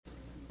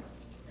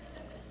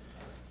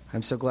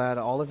I'm so glad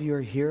all of you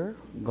are here.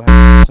 I'm glad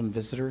there's some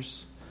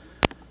visitors.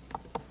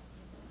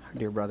 Our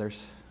dear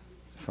brothers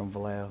from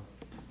Vallejo.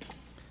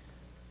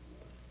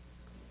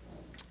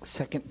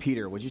 2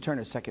 Peter. Would you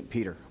turn to 2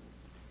 Peter?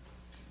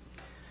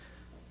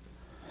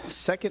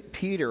 2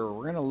 Peter,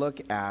 we're going to look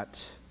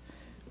at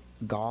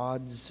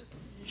God's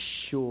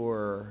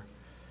sure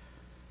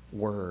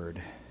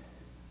word.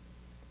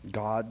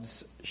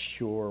 God's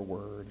sure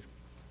word.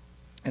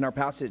 And our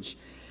passage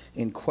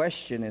in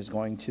question is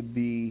going to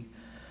be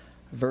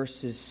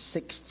verses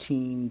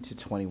 16 to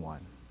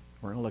 21.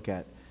 We're going to look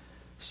at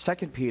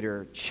 2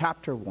 Peter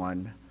chapter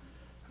 1,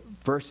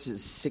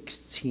 verses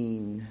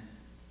 16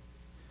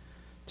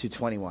 to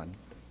 21.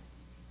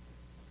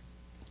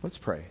 Let's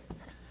pray.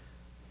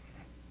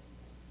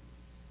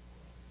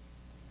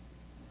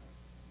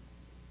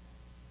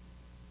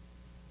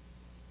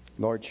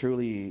 Lord,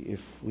 truly,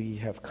 if we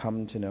have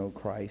come to know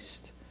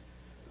Christ,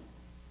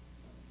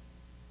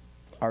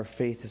 our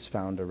faith has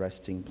found a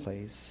resting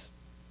place.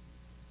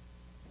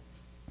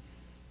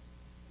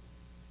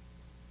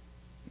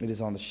 It is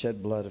on the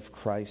shed blood of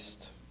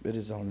Christ. It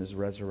is on his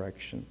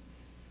resurrection.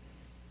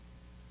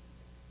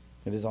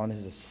 It is on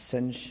his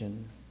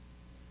ascension.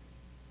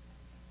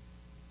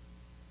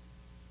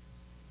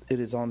 It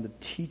is on the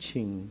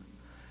teaching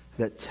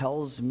that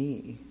tells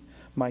me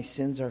my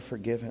sins are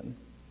forgiven.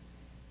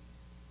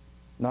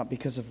 Not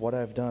because of what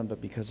I've done,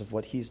 but because of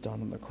what he's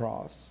done on the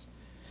cross.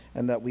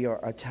 And that we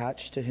are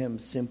attached to him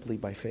simply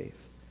by faith.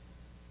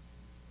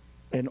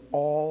 And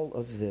all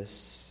of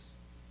this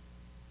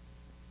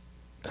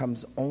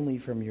comes only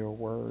from your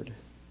word.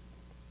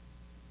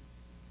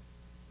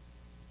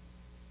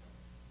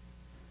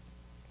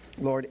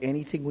 Lord,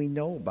 anything we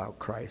know about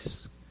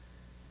Christ,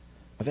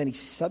 of any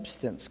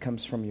substance,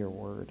 comes from your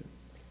word.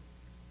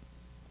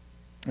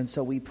 And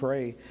so we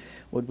pray,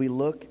 would we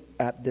look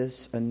at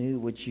this anew?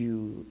 Would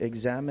you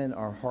examine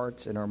our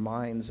hearts and our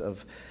minds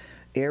of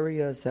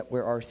areas that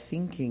where our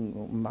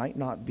thinking might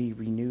not be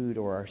renewed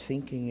or our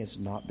thinking is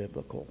not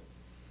biblical?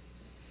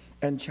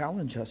 And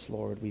challenge us,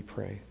 Lord, we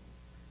pray.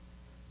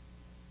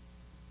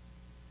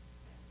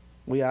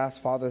 We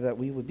ask, Father, that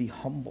we would be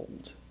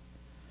humbled.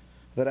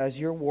 That as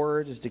your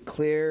word is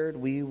declared,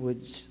 we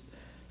would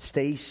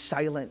stay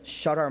silent,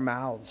 shut our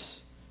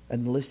mouths,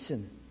 and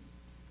listen.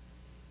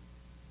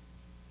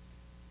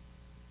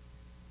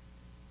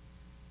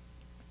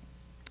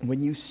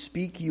 When you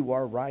speak, you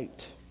are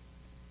right.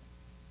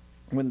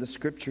 When the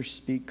scripture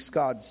speaks,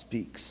 God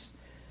speaks.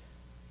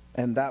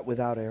 And that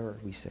without error,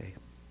 we say.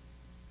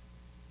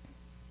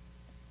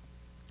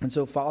 And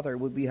so, Father,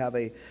 would we have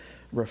a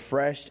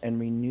refreshed and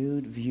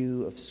renewed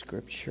view of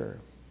Scripture?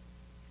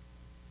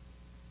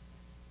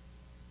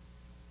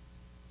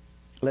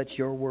 Let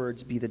your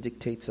words be the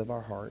dictates of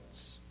our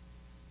hearts.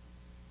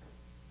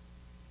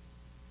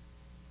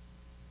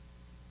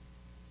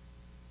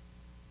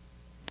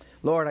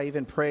 Lord, I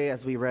even pray,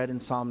 as we read in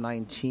Psalm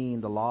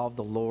 19, the law of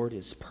the Lord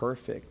is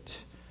perfect,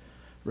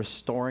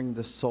 restoring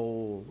the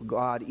soul.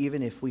 God,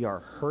 even if we are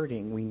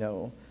hurting, we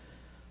know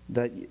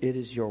that it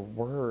is your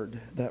word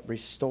that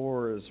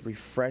restores,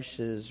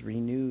 refreshes,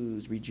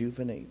 renews,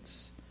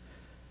 rejuvenates.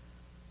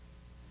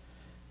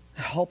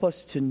 Help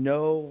us to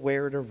know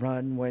where to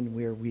run when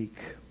we're weak.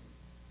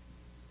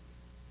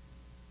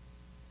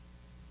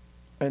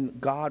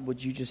 And God,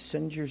 would you just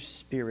send your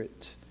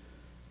Spirit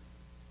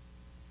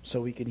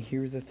so we can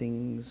hear the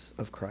things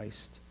of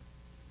Christ?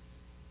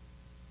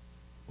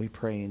 We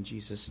pray in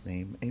Jesus'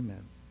 name.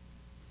 Amen.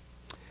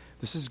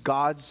 This is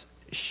God's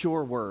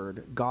sure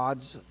word.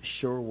 God's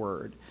sure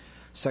word.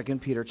 2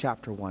 Peter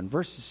chapter 1,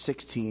 verses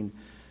 16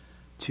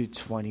 to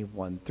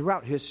 21.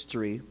 Throughout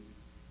history,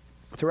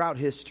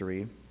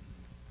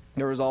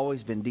 there has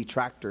always been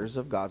detractors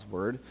of God's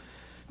word,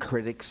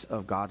 critics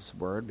of God's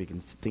word. We can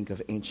think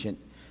of ancient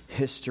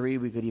history.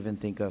 We could even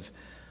think of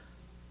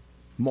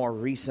more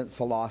recent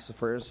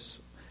philosophers.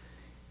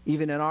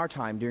 Even in our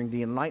time, during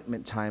the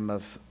Enlightenment time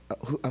of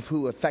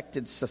who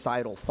affected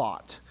societal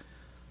thought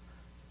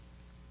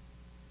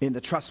in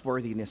the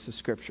trustworthiness of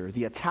Scripture,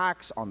 the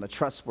attacks on the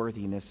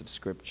trustworthiness of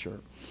Scripture.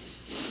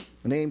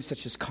 Names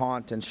such as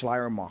Kant and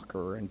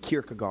Schleiermacher and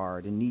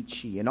Kierkegaard and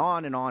Nietzsche and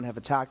on have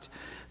attacked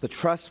the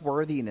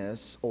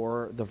trustworthiness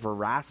or the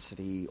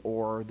veracity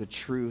or the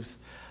truth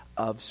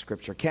of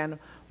Scripture. Can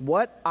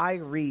what I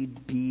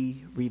read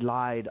be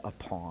relied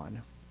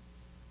upon?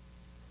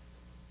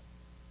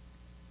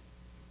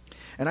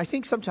 And I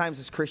think sometimes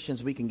as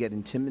Christians we can get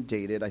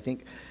intimidated. I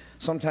think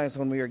sometimes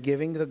when we are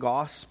giving the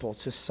gospel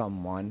to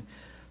someone,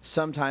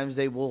 sometimes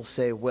they will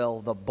say, well,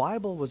 the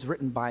Bible was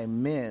written by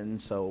men,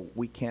 so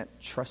we can't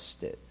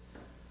trust it.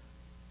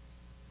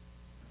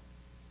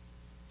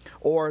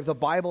 Or the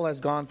Bible has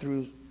gone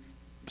through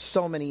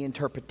so many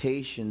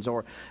interpretations,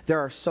 or there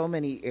are so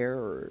many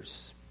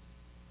errors,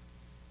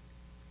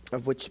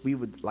 of which we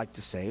would like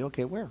to say,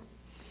 okay, where?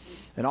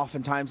 And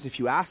oftentimes if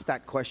you ask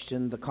that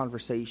question, the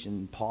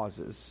conversation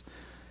pauses,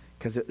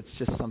 because it's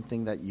just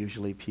something that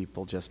usually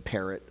people just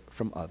parrot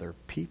from other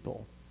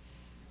people.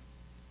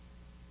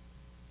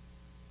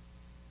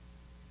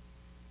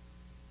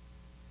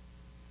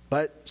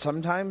 But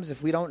sometimes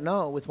if we don't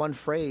know, with one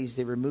phrase,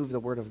 they remove the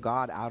Word of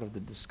God out of the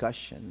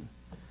discussion.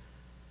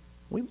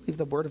 We believe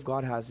the Word of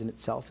God has in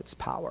itself its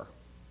power.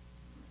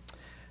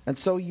 And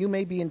so you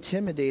may be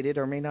intimidated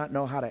or may not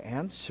know how to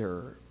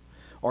answer,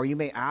 or you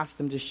may ask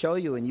them to show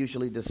you, and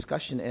usually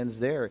discussion ends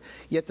there.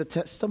 Yet the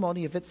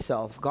testimony of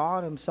itself,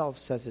 God himself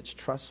says it's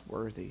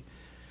trustworthy.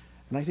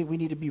 And I think we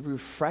need to be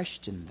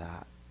refreshed in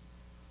that.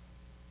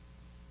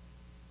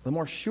 The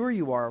more sure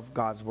you are of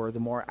God's word, the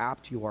more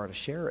apt you are to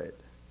share it.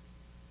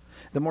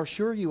 The more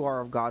sure you are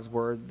of God's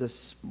word, the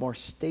more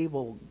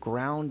stable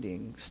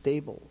grounding,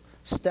 stable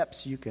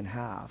steps you can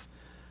have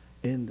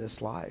in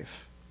this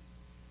life.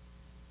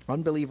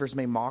 Unbelievers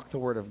may mock the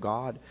word of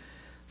God,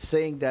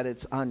 saying that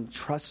it's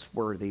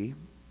untrustworthy.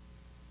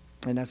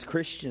 And as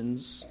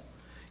Christians,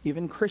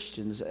 even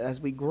Christians,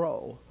 as we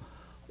grow,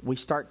 we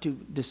start to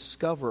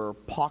discover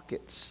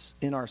pockets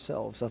in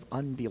ourselves of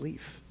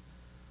unbelief.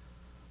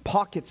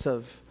 Pockets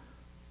of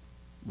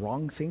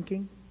wrong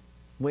thinking.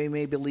 We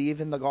may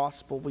believe in the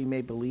gospel. We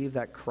may believe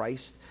that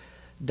Christ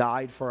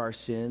died for our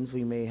sins.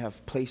 We may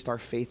have placed our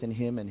faith in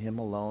him and him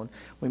alone.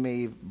 We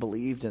may have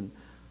believed in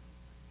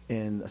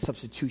a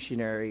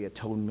substitutionary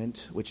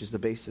atonement, which is the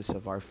basis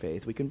of our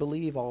faith. We can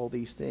believe all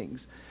these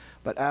things.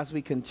 But as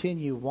we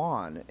continue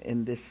on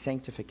in this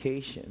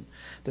sanctification,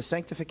 the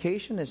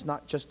sanctification is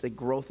not just a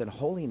growth in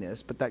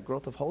holiness, but that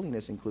growth of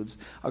holiness includes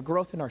a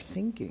growth in our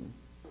thinking.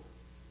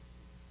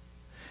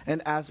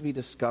 And as we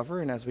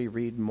discover and as we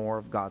read more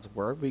of God's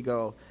word, we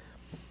go,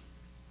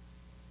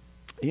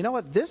 you know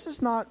what? This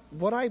is not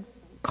what I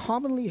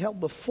commonly held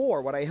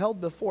before. What I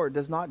held before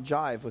does not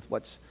jive with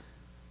what's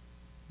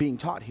being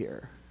taught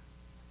here.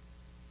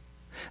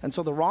 And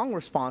so the wrong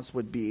response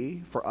would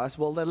be for us,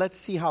 well, let's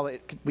see how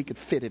we could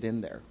fit it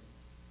in there.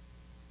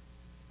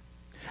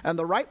 And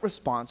the right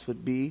response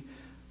would be,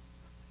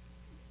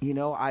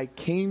 I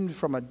came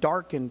from a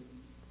darkened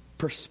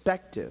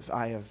perspective.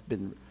 I have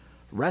been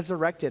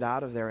resurrected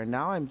out of there, and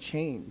now I'm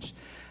changed.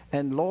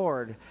 And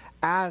Lord,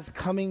 as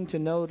coming to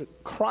know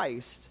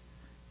Christ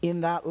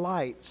in that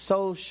light,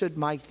 so should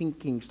my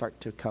thinking start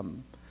to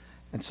come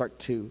and start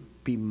to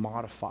be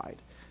modified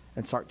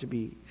and start to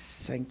be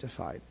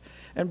sanctified.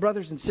 And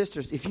brothers and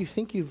sisters, if you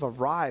think you've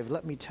arrived,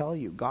 let me tell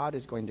you, God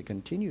is going to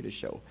continue to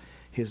show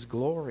his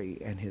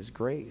glory and his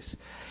grace.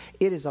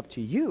 It is up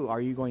to you.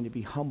 Are you going to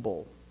be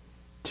humble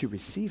to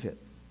receive it?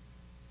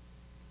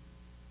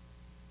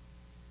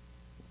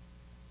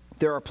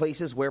 There are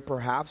places where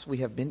perhaps we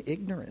have been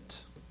ignorant.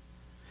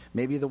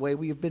 Maybe the way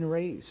we have been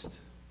raised.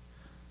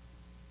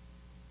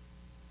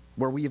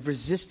 Where we have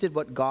resisted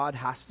what God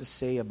has to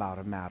say about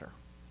a matter.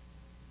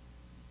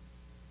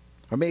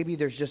 Or maybe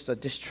there's just a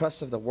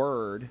distrust of the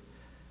word,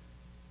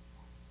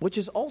 which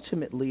is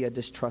ultimately a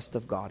distrust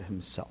of God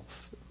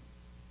himself.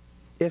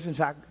 If in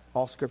fact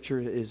all scripture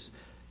is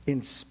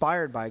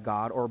inspired by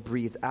God or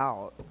breathed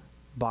out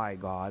by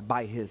God,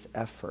 by his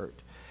effort.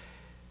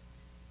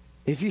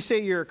 If you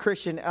say you're a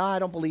Christian, I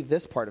don't believe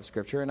this part of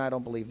scripture, and I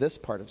don't believe this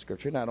part of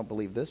scripture, and I don't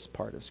believe this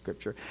part of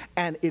scripture,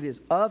 and it is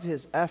of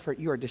his effort,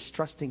 you are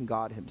distrusting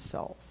God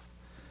himself.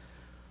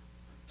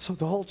 So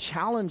the whole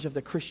challenge of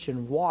the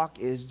Christian walk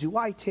is, do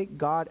I take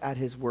God at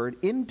his word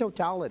in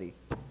totality?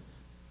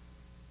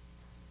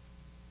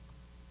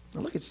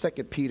 Now look at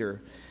 2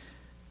 Peter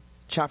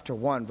chapter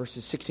 1,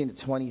 verses 16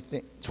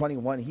 to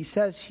 21. He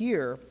says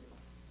here,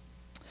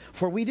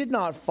 for we did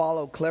not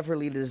follow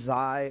cleverly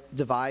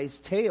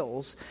devised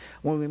tales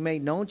when we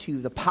made known to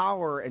you the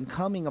power and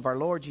coming of our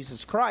Lord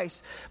Jesus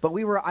Christ, but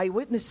we were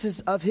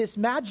eyewitnesses of his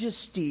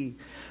majesty.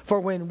 For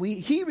when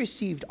he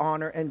received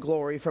honor and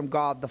glory from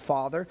God the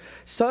Father,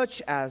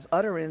 such as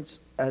utterance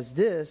as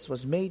this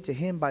was made to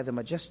him by the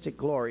majestic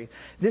glory.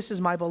 This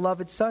is my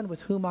beloved Son,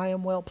 with whom I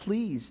am well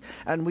pleased.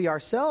 And we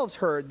ourselves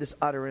heard this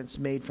utterance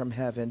made from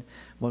heaven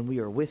when we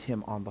were with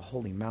him on the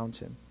holy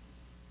mountain.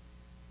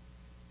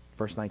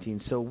 Verse 19,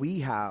 so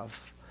we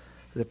have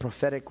the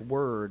prophetic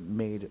word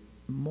made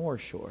more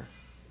sure,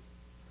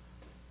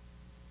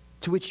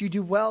 to which you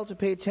do well to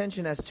pay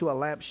attention as to a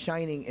lamp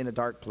shining in a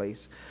dark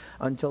place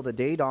until the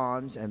day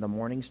dawns and the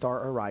morning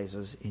star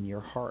arises in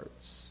your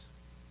hearts.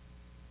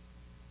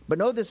 But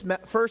know this,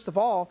 first of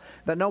all,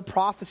 that no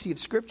prophecy of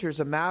Scripture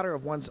is a matter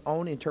of one's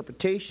own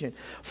interpretation.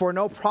 For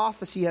no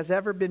prophecy has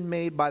ever been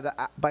made by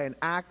an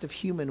act of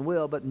human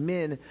will, but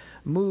men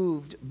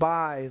moved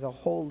by the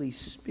Holy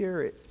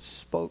Spirit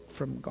spoke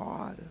from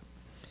God.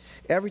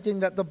 Everything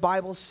that the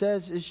Bible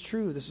says is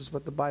true. This is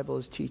what the Bible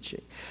is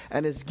teaching.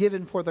 And is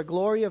given for the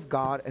glory of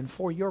God and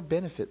for your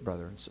benefit,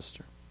 brother and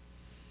sister.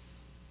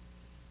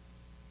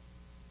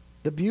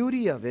 The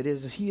beauty of it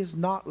is he has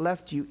not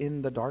left you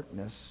in the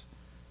darkness.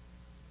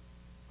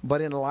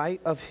 But in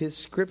light of his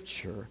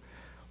scripture,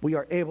 we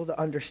are able to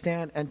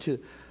understand and to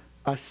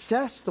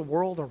assess the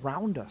world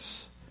around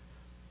us.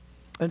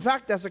 In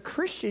fact, as a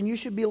Christian, you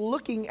should be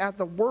looking at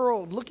the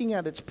world, looking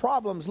at its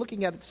problems,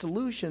 looking at its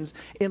solutions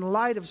in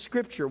light of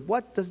scripture.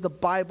 What does the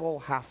Bible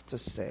have to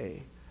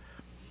say?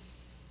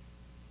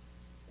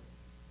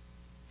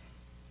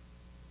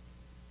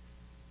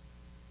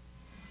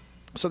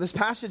 So this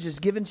passage is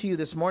given to you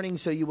this morning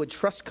so you would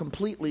trust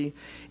completely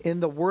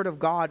in the Word of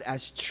God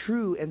as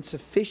true and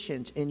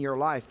sufficient in your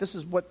life. This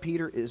is what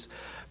Peter is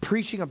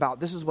preaching about.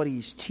 This is what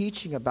he's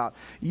teaching about.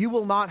 You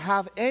will not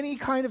have any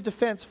kind of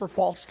defense for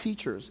false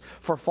teachers,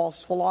 for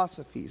false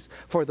philosophies,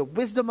 for the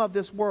wisdom of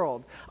this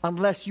world,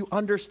 unless you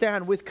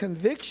understand with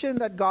conviction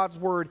that God's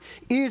Word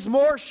is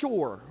more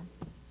sure.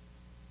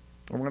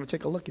 And we're going to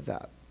take a look at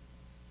that.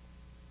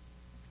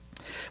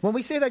 When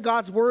we say that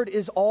God's Word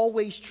is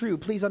always true,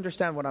 please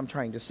understand what I'm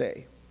trying to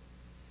say.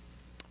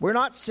 We're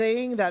not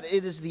saying that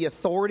it is the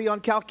authority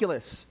on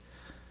calculus.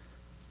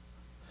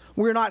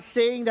 We're not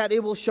saying that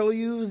it will show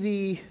you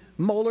the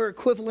molar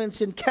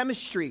equivalence in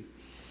chemistry.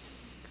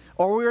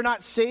 Or we're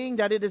not saying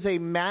that it is a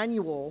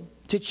manual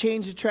to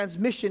change the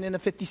transmission in a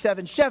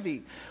 57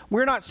 Chevy.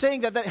 We're not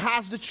saying that that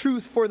has the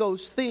truth for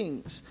those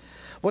things.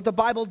 What the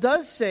Bible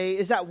does say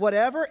is that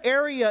whatever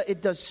area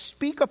it does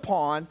speak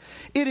upon,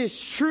 it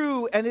is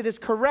true and it is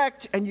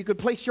correct, and you could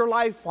place your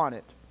life on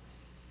it.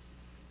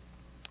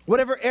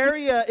 Whatever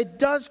area it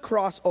does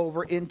cross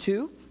over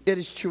into, it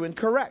is true and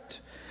correct.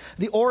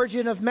 The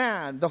origin of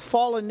man, the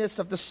fallenness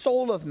of the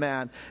soul of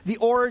man, the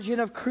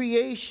origin of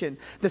creation,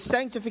 the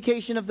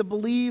sanctification of the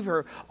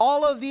believer,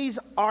 all of these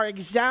are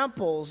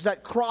examples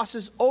that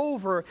crosses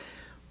over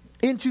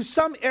into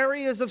some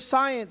areas of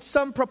science,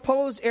 some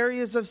proposed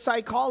areas of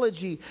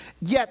psychology.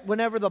 Yet,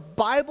 whenever the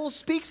Bible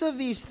speaks of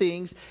these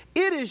things,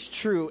 it is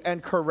true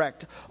and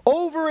correct,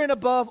 over and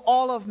above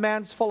all of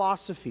man's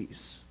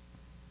philosophies.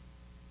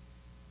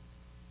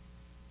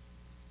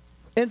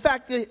 In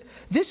fact,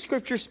 this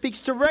scripture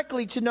speaks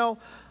directly to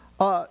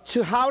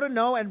how to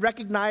know and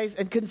recognize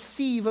and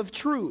conceive of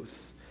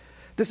truth.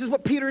 This is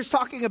what Peter is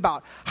talking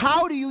about.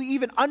 How do you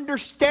even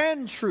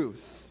understand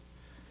truth?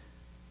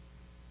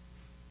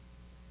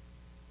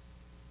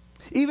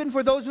 Even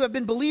for those who have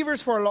been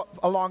believers for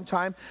a long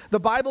time, the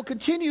Bible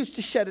continues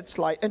to shed its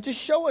light and to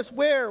show us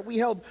where we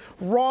held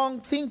wrong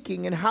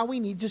thinking and how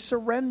we need to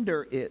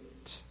surrender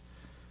it.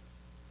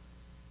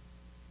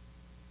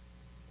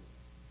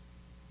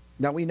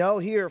 Now we know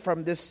here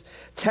from this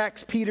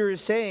text, Peter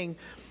is saying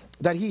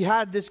that he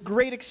had this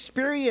great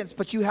experience,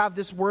 but you have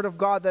this word of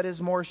God that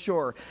is more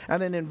sure.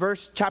 And then in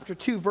chapter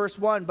 2, verse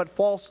 1, but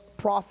false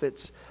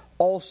prophets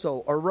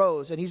also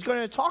arose. And he's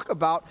going to talk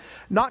about,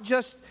 not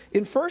just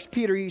in 1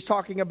 Peter, he's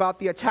talking about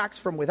the attacks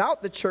from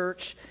without the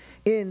church.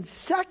 In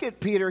 2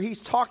 Peter, he's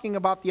talking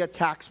about the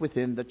attacks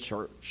within the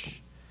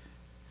church.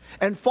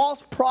 And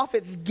false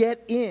prophets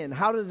get in.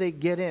 How do they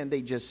get in?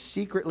 They just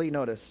secretly,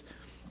 notice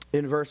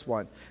in verse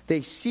 1,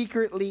 they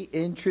secretly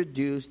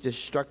introduce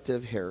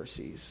destructive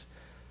heresies.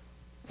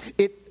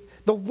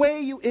 The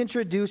way you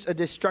introduce a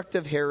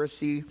destructive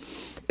heresy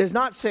is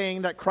not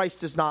saying that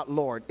Christ is not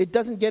Lord. It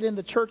doesn't get in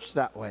the church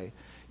that way.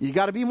 You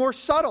got to be more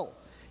subtle.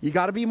 You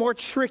got to be more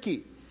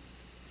tricky.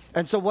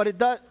 And so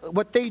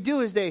what they do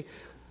is they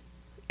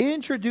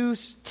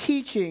introduce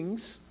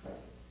teachings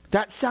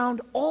that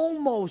sound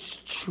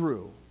almost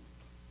true,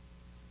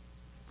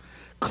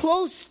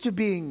 close to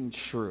being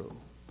true.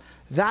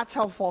 That's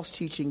how false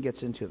teaching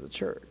gets into the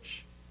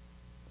church.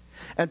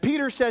 And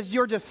Peter says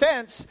your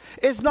defense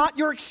is not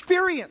your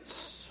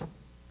experience.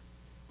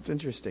 It's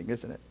interesting,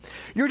 isn't it?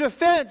 Your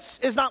defense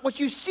is not what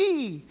you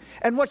see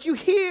and what you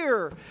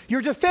hear.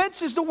 Your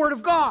defense is the Word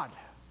of God.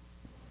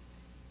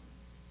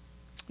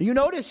 You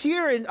notice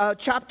here in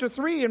chapter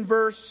 3 in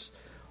verse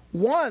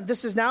 1,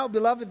 this is now,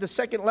 beloved, the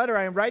second letter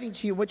I am writing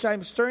to you, which I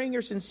am stirring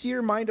your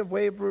sincere mind of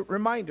way of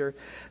reminder,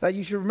 that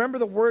you should remember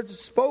the words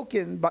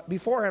spoken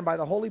beforehand by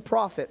the holy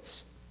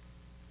prophets.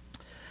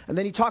 And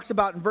then he talks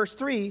about in verse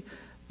 3,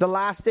 the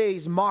last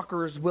days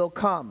mockers will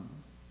come.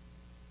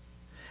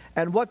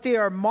 And what they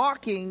are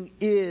mocking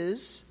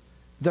is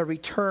the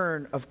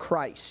return of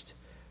Christ.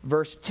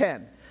 Verse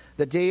 10,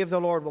 the day of the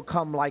Lord will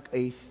come like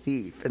a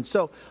thief. And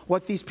so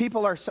what these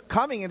people are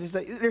coming and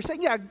they're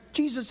saying, yeah,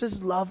 Jesus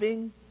is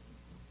loving.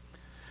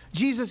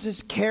 Jesus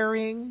is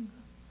caring.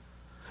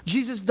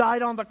 Jesus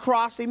died on the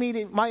cross. They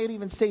might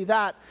even say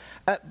that.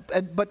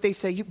 But they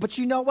say, but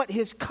you know what?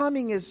 His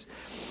coming is...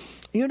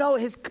 You know,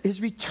 his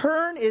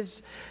return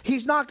is,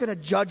 he's not going to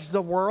judge the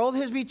world.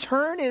 His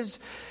return is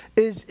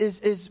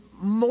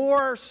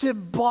more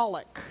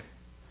symbolic.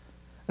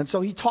 And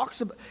so he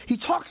talks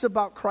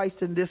about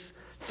Christ in this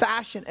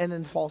fashion, and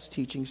then false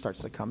teaching starts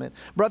to come in.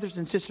 Brothers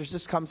and sisters,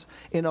 this comes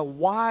in a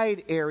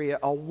wide area,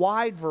 a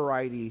wide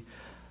variety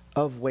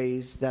of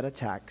ways that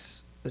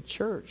attacks the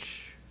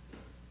church.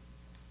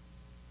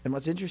 And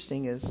what's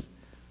interesting is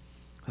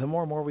the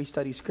more and more we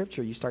study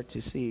Scripture, you start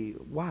to see,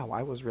 wow,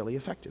 I was really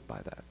affected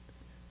by that.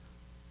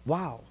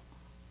 Wow,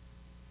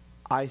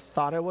 I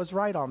thought I was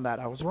right on that.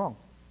 I was wrong.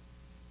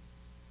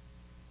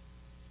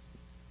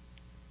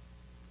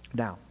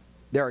 Now,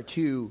 there are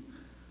two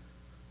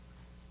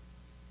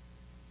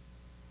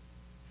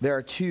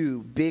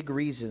big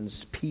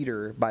reasons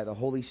Peter, by the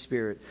Holy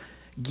Spirit,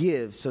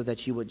 gives so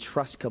that you would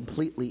trust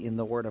completely in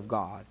the Word of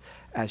God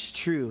as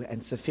true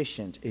and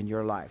sufficient in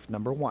your life.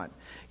 Number one,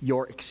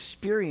 your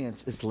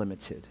experience is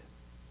limited.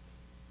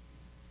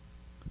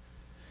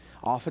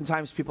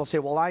 Oftentimes people say,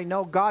 well, I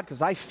know God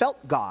because I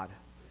felt God.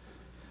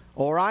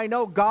 Or I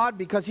know God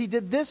because he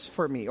did this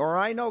for me. Or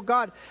I know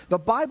God. The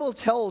Bible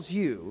tells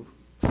you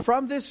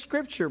from this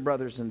scripture,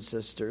 brothers and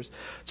sisters,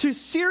 to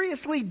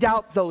seriously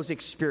doubt those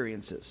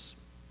experiences.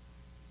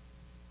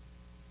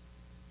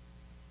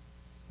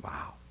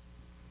 Wow.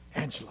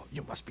 Angelo,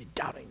 you must be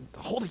doubting the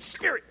Holy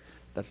Spirit.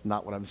 That's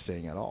not what I'm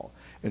saying at all.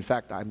 In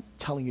fact, I'm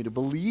telling you to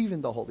believe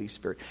in the Holy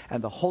Spirit.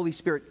 And the Holy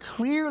Spirit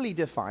clearly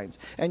defines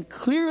and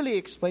clearly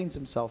explains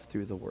himself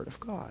through the Word of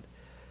God.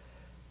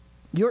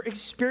 Your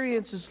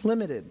experience is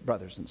limited,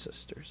 brothers and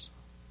sisters.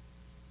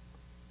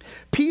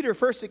 Peter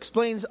first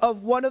explains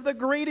of one of the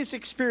greatest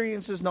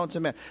experiences known to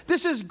man.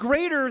 This is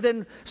greater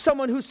than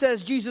someone who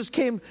says Jesus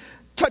came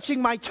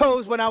touching my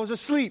toes when I was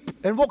asleep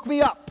and woke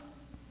me up.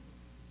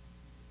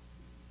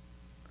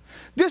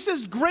 This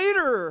is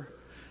greater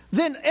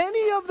than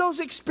any of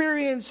those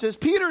experiences.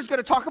 Peter's going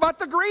to talk about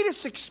the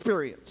greatest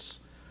experience.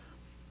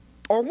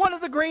 Or one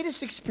of the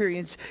greatest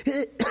experiences.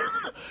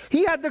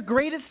 He had the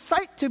greatest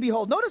sight to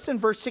behold. Notice in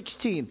verse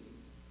 16.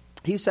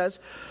 He says,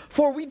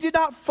 for we did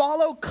not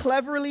follow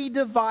cleverly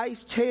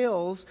devised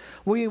tales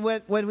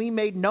when we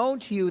made known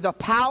to you the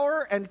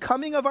power and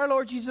coming of our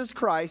Lord Jesus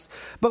Christ,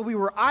 but we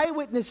were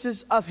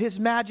eyewitnesses of his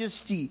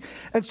majesty.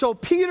 And so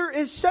Peter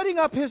is setting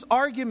up his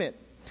argument.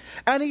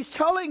 And he's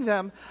telling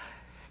them,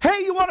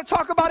 hey, you want to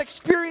talk about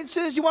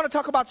experiences? You want to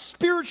talk about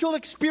spiritual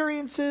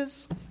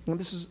experiences? And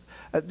this is,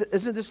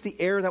 isn't this the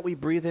air that we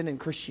breathe in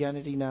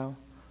Christianity now?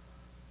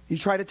 You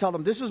try to tell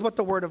them, this is what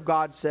the Word of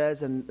God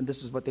says, and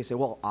this is what they say.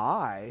 Well,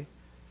 I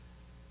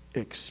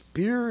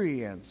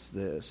experience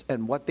this.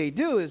 And what they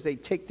do is they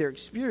take their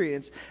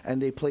experience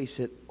and they place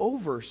it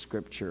over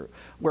Scripture,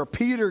 where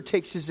Peter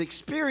takes his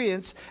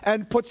experience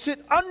and puts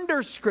it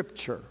under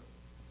Scripture.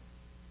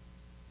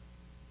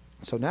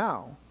 So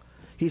now,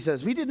 he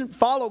says, we didn't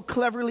follow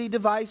cleverly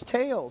devised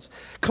tales.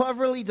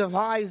 Cleverly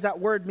devised, that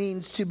word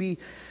means to be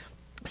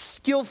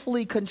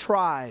skillfully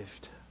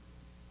contrived,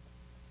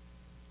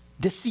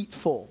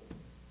 deceitful.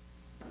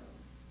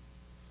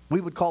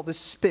 We would call this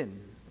spin.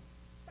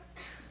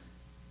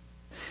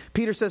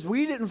 Peter says,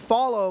 we didn't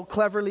follow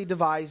cleverly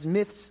devised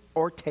myths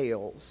or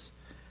tales.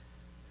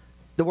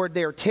 The word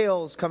there,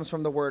 tales, comes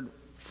from the word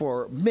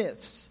for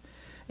myths.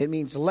 It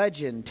means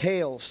legend,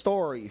 tale,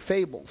 story,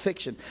 fable,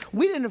 fiction.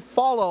 We didn't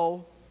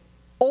follow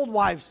old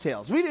wives'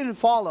 tales. We didn't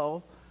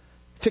follow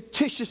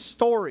fictitious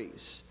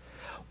stories.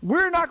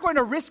 We're not going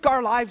to risk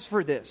our lives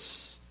for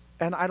this.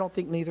 And I don't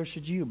think neither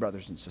should you,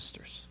 brothers and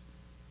sisters.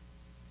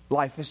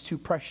 Life is too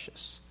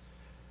precious.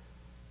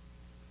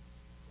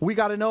 We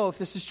got to know if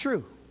this is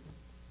true.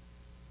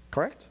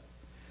 Correct?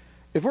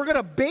 If we're going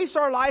to base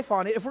our life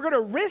on it, if we're going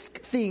to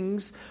risk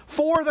things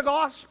for the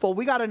gospel,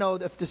 we got to know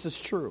if this is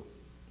true.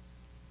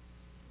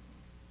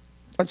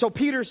 And so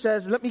Peter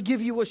says, let me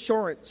give you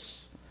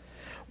assurance.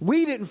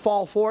 We didn't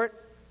fall for it.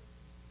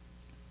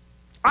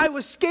 I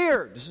was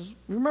scared.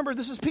 Remember,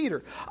 this is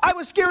Peter. I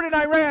was scared and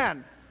I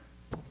ran.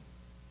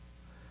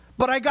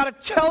 But I got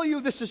to tell you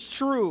this is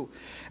true.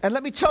 And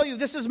let me tell you,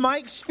 this is my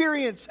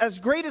experience, as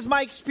great as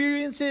my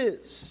experience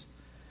is.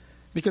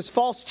 Because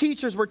false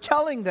teachers were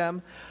telling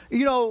them,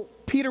 you know,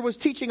 Peter was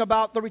teaching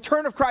about the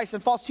return of Christ,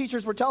 and false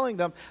teachers were telling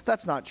them,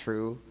 that's not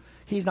true.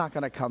 He's not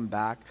going to come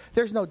back.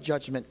 There's no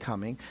judgment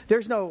coming.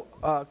 There's no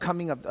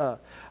coming of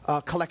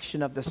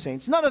collection of the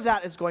saints. None of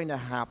that is going to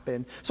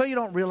happen. So you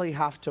don't really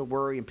have to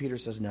worry. And Peter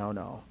says,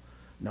 no,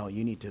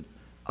 you need to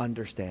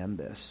understand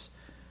this.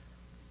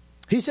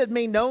 He said,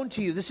 made known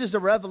to you. This is the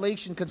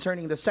revelation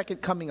concerning the second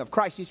coming of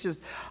Christ. He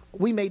says,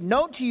 we made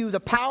known to you the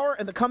power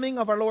and the coming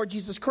of our Lord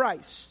Jesus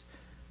Christ.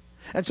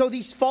 And so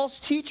these false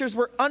teachers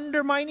were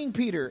undermining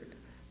Peter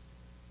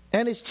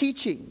and his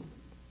teaching.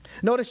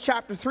 Notice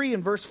chapter 3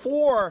 and verse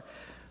 4.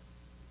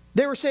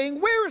 They were saying,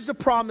 where is the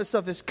promise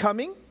of his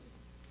coming?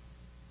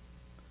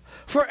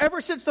 For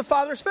ever since the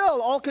fathers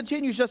fell, all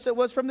continues just as it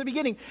was from the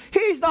beginning.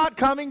 He's not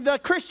coming. The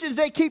Christians,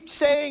 they keep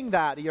saying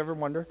that. Do you ever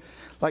wonder?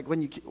 Like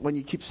when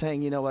you keep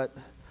saying, you know what,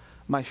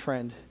 my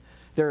friend,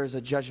 there is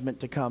a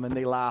judgment to come, and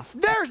they laugh.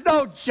 There's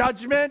no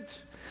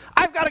judgment.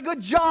 I've got a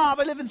good job.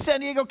 I live in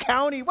San Diego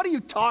County. What are you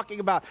talking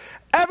about?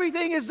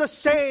 Everything is the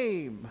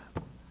same.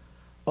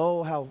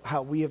 Oh,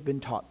 how we have been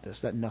taught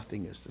this, that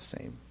nothing is the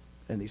same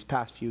in these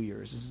past few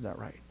years. Isn't that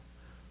right?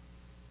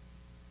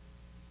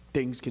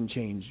 Things can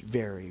change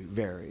very,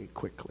 very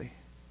quickly.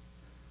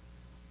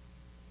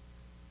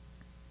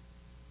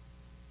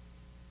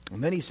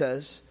 And then he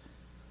says,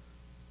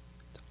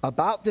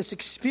 about this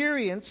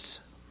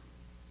experience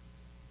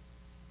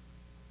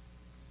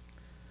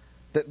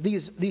that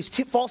these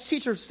false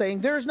teachers are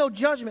saying, there is no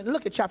judgment.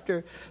 Look at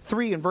chapter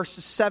 3 and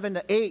verses 7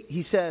 to 8.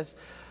 He says,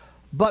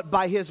 but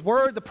by his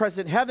word, the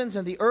present heavens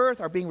and the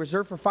earth are being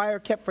reserved for fire,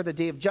 kept for the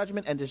day of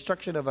judgment and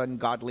destruction of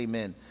ungodly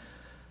men.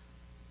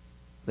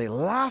 They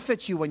laugh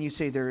at you when you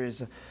say there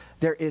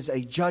is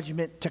a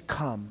judgment to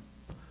come.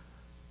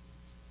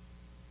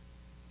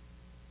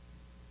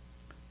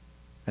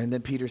 And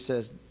then Peter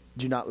says,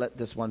 do not let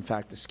this one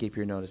fact escape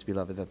your notice,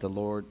 beloved, that the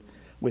Lord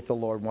with the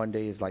Lord, one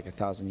day is like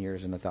 1,000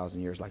 years, and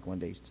 1,000 years like one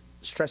day.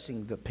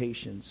 Stressing the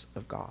patience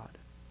of God.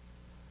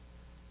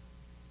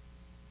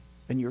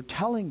 And you're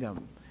telling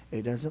them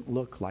it doesn't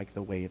look like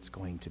the way it's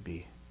going to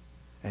be.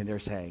 And they're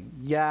saying,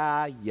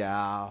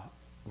 yeah,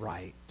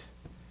 right.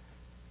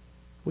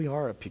 We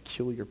are a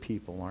peculiar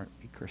people, aren't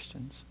we,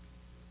 Christians?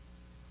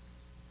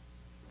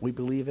 We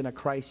believe in a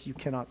Christ you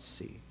cannot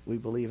see. We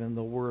believe in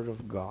the Word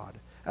of God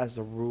as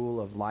the rule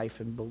of life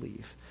and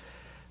belief.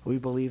 We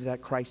believe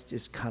that Christ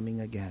is coming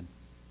again.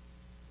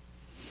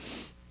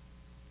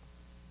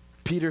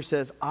 Peter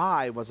says,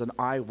 I was an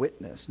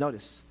eyewitness.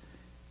 Notice,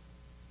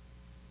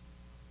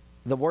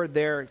 the word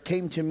there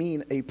came to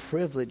mean a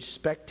privileged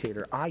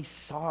spectator. I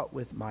saw it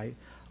with my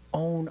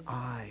own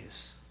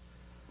eyes.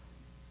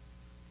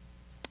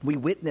 We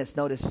witness,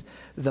 notice,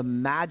 the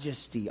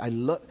majesty.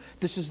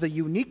 This is the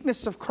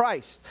uniqueness of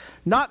Christ.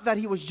 Not that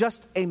he was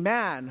just a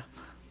man,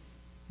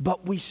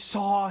 but we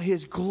saw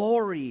his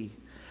glory.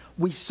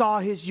 We saw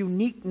his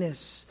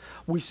uniqueness.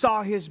 We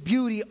saw his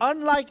beauty,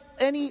 unlike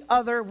any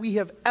other we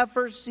have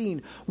ever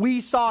seen.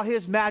 We saw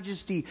his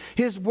majesty,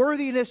 his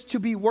worthiness to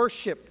be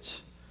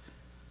worshipped.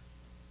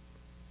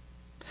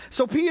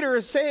 So Peter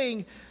is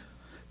saying,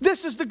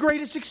 this is the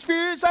greatest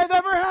experience I've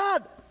ever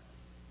had.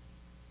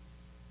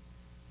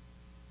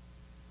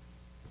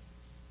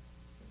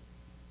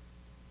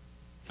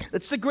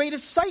 It's the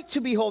greatest sight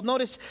to behold.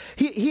 Notice,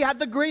 he had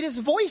the greatest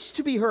voice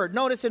to be heard.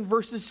 Notice in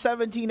verses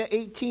 17 to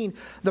 18,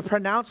 the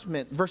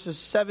pronouncement, verses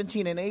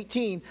 17 and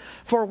 18.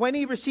 For when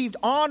he received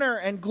honor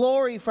and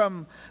glory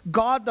from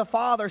God the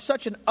Father,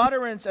 such an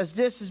utterance as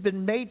this has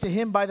been made to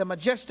him by the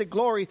majestic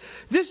glory.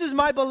 This is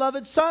my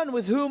beloved Son,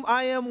 with whom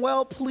I am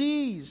well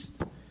pleased.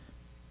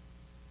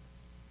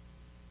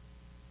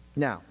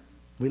 Now,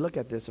 we look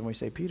at this and we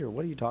say, Peter,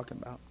 what are you talking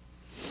about?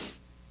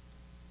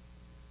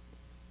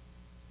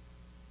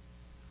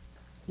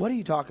 What are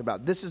you talking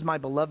about? This is my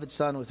beloved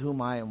Son with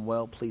whom I am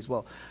well pleased.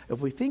 Well, if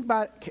we think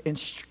back in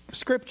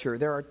Scripture,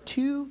 there are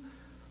 2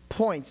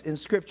 points in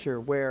Scripture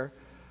where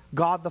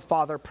God the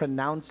Father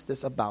pronounced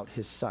this about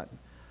his Son.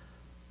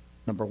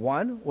 Number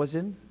 1 was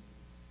in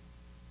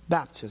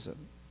baptism.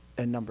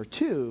 And number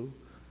 2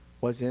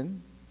 was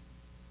in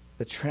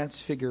the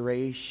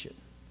transfiguration.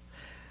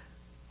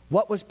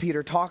 What was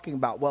Peter talking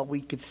about? Well, we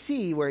could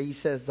see where he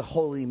says the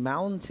holy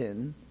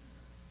mountain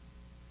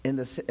in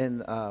the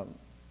same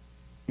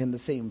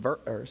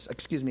verse,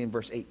 in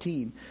verse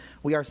 18,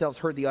 we ourselves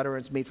heard the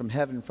utterance made from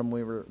heaven from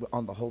when we were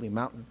on the holy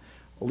mountain,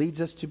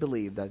 leads us to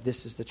believe that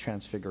this is the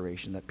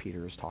transfiguration that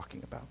Peter is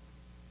talking about.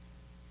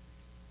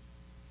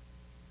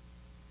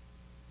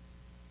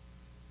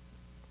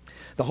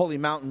 The holy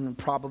mountain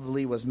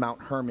probably was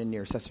Mount Hermon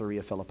near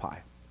Caesarea Philippi.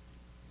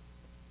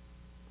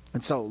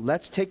 And so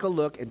let's take a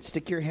look and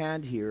stick your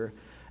hand here,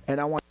 and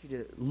I want you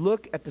to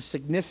look at the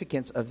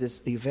significance of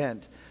this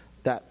event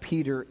that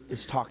Peter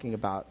is talking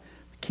about.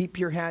 Keep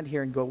your hand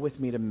here and go with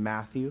me to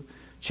Matthew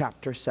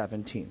chapter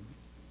 17.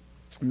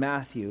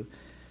 Matthew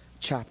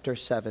chapter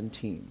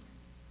 17.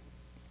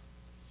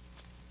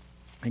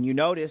 And you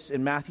notice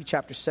in Matthew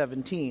chapter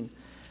 17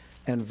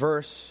 and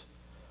verse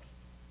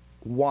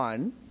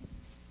 1,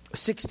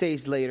 6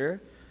 days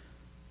later,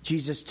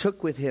 Jesus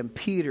took with him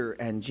Peter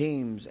and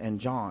James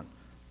and John,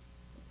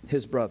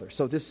 his brother.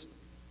 So this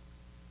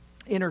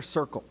inner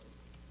circle.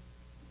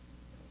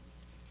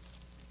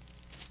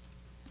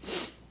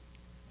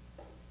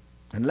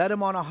 And led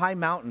him on a high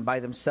mountain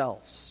by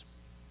themselves.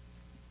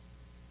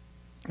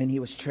 And he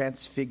was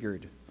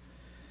transfigured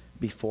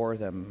before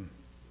them.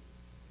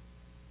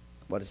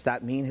 What does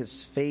that mean?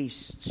 His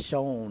face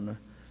shone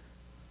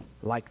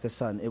like the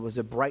sun. It was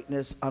a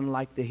brightness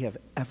unlike they have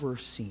ever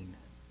seen.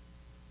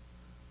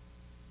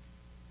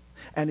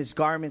 And his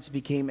garments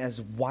became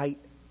as white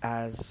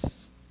as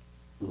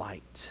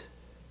light.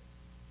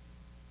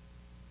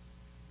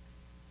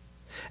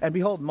 And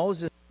behold,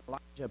 Moses and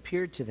Elijah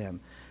appeared to them,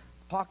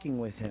 talking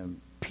with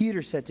him.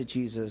 Peter said to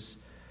Jesus,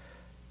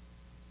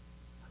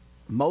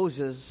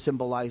 Moses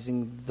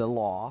symbolizing the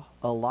law,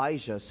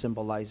 Elijah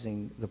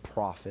symbolizing the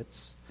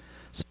prophets.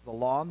 So the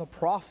law and the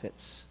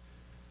prophets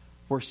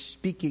were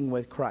speaking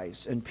with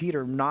Christ. And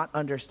Peter, not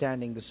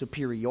understanding the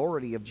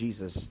superiority of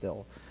Jesus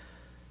still,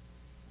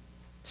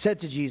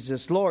 said to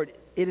Jesus, Lord,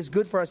 it is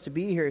good for us to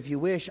be here. If you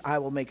wish, I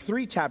will make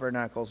 3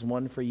 tabernacles,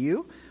 one for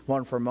you,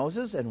 one for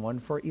Moses, and one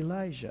for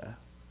Elijah.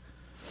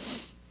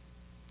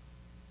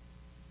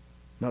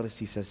 Notice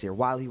he says here,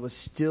 while he was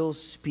still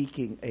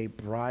speaking, a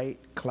bright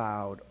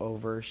cloud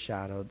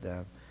overshadowed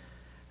them.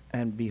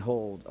 And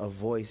behold, a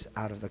voice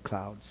out of the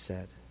cloud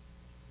said,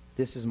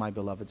 this is my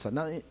beloved Son.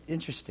 Now,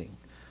 interesting.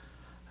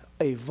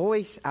 A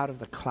voice out of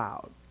the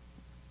cloud.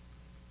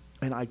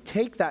 And I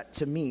take that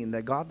to mean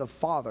that God the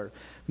Father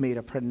made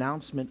a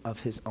pronouncement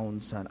of his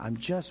own Son. I'm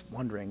just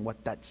wondering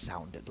what that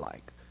sounded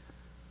like.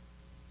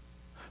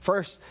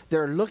 First,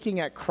 they're looking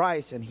at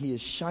Christ and he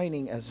is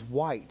shining as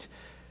white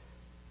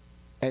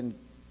and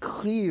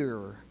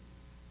clear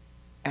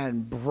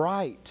and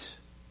bright.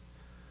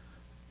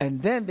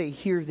 And then they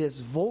hear this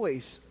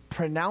voice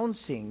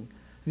pronouncing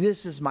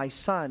This is my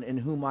son in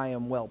whom I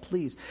am well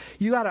pleased.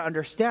 You got to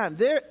understand,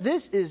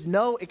 this is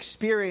no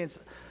experience.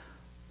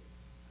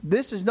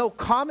 This is no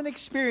common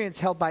experience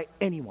held by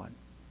anyone.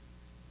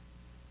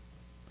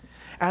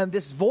 And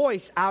this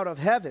voice out of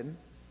heaven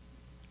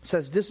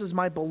says, this is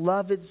my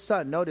beloved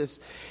son. Notice,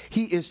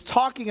 he is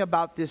talking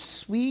about this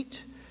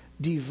sweet,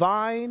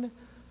 divine,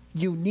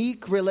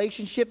 unique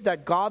relationship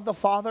that God the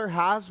Father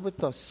has with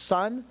the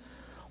Son.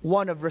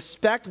 One of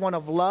respect, one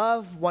of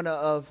love, one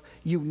of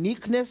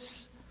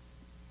uniqueness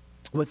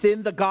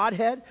within the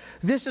Godhead.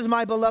 This is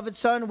my beloved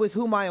Son with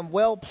whom I am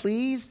well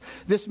pleased.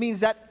 This means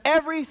that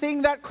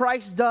everything that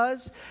Christ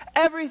does,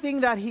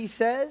 everything that he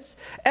says,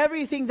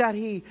 everything that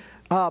he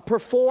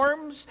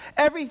performs,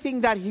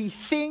 everything that he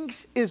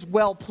thinks is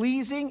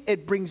well-pleasing.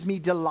 It brings me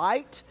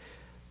delight,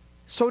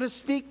 so to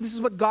speak. This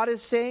is what God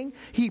is saying.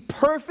 He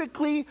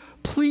perfectly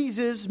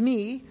pleases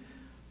me.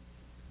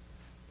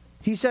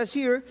 He says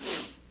here,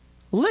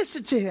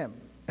 listen to him.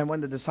 And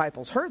when the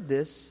disciples heard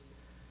this,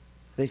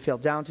 they fell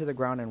down to the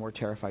ground and were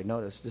terrified.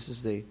 Notice, this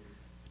is the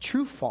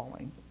true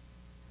falling.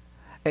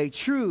 A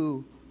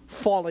true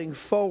falling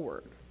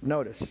forward.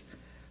 Notice,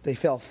 they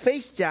fell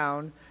face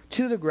down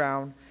to the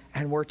ground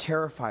and were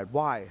terrified.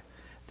 Why?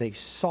 They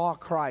saw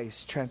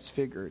Christ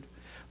transfigured.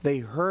 They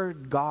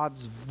heard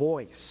God's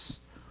voice.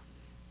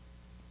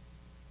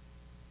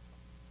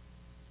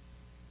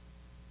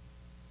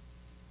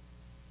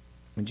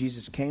 And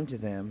Jesus came to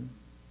them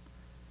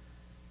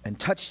and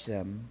touched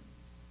them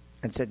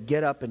and said,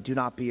 get up and do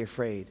not be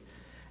afraid.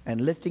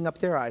 And lifting up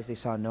their eyes, they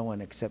saw no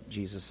one except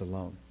Jesus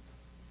alone.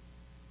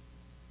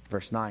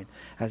 Verse 9,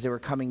 as they were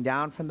coming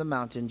down from the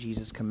mountain,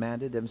 Jesus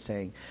commanded them,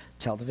 saying,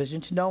 tell the vision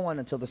to no one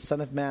until the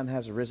Son of Man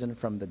has risen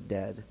from the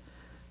dead.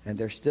 And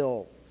they're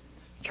still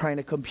trying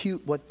to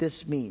compute what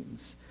this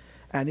means.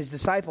 And his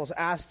disciples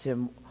asked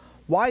him,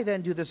 why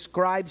then do the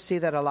scribes say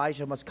that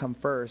Elijah must come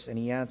first? And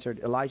he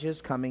answered, Elijah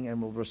is coming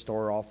and will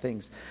restore all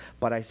things.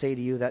 But I say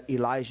to you that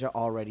Elijah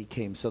already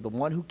came. So the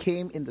one who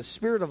came in the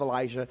spirit of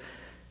Elijah,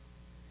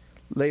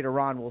 later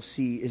on we'll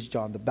see, is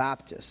John the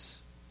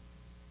Baptist.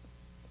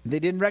 They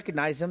didn't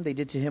recognize him. They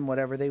did to him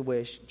whatever they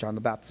wished. John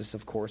the Baptist,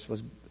 of course,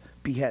 was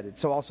beheaded.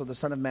 So also the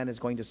Son of Man is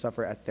going to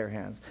suffer at their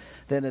hands.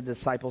 Then the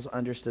disciples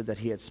understood that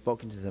he had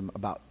spoken to them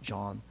about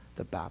John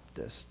the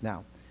Baptist.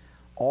 Now,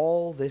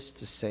 all this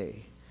to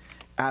say,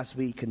 as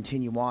we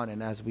continue on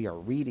and as we are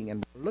reading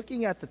and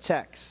looking at the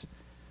text,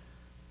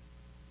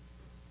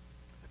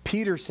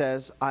 Peter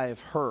says, I have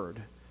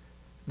heard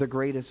the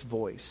greatest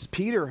voice.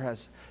 Peter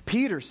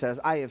says,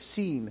 I have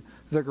seen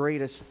the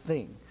greatest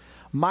thing.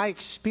 My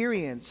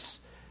experience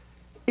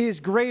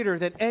is greater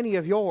than any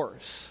of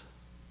yours.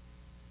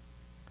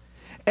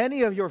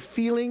 Any of your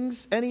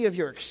feelings, any of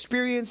your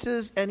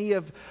experiences, any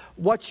of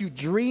what you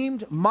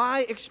dreamed,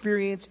 my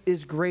experience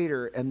is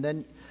greater. And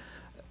then,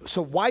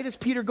 so why does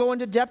Peter go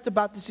into depth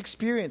about this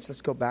experience?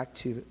 Let's go back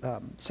to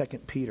 2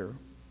 Peter.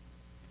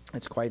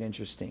 It's quite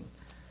interesting.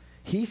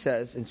 He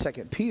says in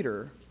 2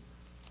 Peter,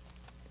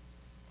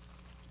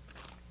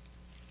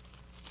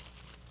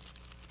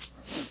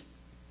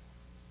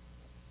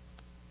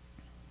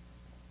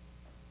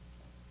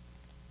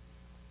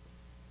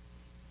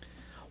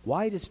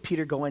 why does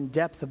Peter go in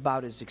depth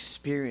about his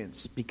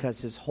experience? Because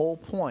his whole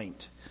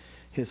point,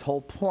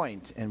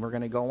 and we're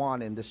going to go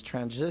on in this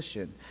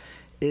transition,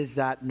 is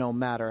that no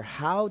matter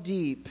how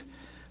deep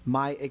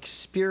my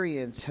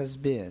experience has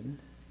been,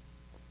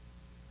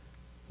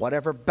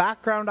 whatever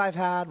background I've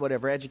had,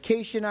 whatever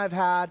education I've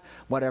had,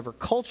 whatever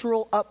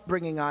cultural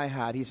upbringing I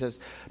had, he says,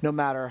 no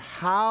matter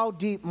how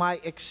deep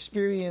my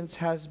experience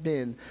has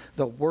been,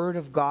 the Word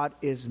of God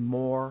is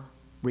more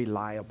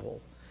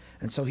reliable.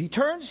 And so he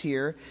turns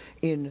here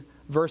in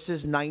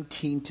verses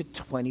 19 to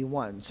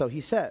 21. So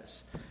he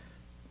says,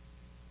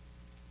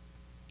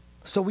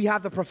 so we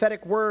have the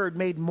prophetic word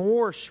made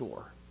more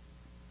sure,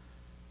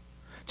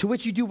 to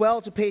which you do well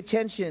to pay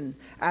attention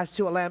as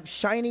to a lamp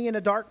shining in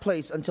a dark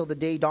place until the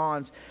day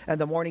dawns and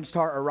the morning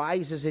star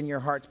arises in your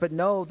hearts. But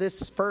know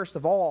this first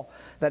of all,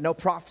 that no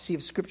prophecy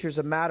of Scripture is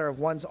a matter of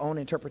one's own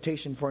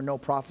interpretation, for no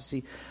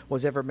prophecy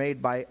was ever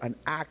made by an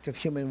act of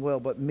human will,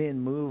 but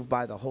men moved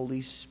by the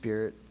Holy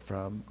Spirit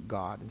from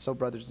God. And so,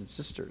 brothers and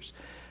sisters,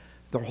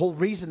 the whole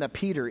reason that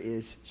Peter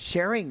is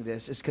sharing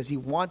this is because he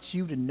wants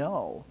you to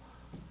know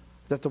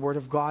that the Word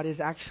of God is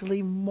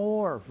actually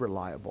more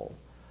reliable,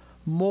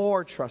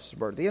 more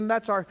trustworthy. And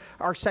that's our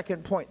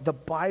second point. The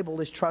Bible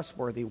is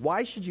trustworthy.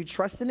 Why should you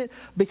trust in it?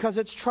 Because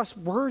it's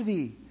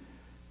trustworthy.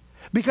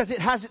 Because it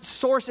has its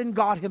source in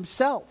God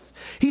himself.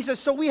 He says,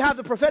 so we have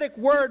the prophetic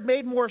word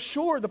made more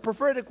sure. The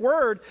prophetic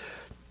word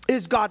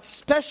is God's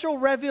special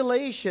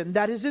revelation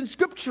that is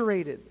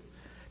inscripturated,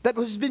 that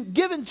has been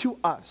given to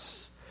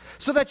us,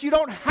 so that you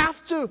don't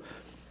have to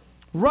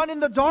run in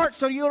the dark,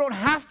 so you don't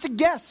have to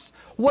guess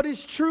what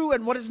is true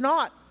and what is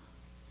not.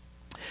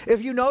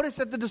 If you notice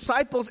that the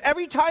disciples,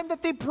 every time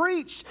that they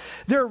preached,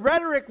 their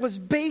rhetoric was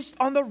based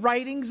on the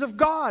writings of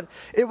God.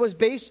 It was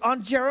based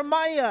on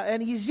Jeremiah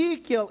and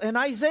Ezekiel and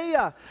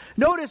Isaiah.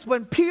 Notice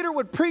when Peter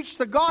would preach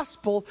the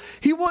gospel,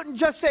 he wouldn't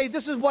just say,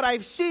 this is what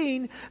I've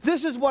seen,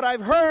 this is what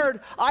I've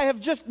heard. I have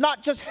just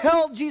not just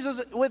held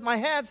Jesus with my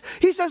hands.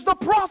 He says, the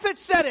prophet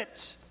said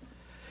it.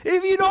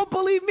 If you don't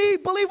believe me,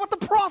 believe what the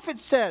prophet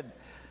said.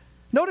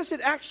 Notice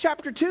in Acts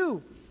chapter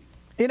 2.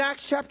 In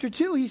Acts chapter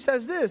 2, he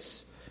says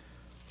this.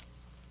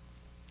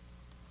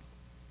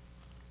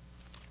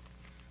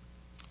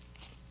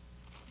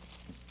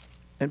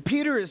 And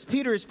Peter is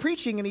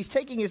preaching, and he's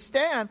taking his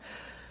stand.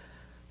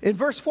 In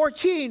verse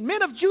 14,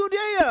 men of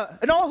Judea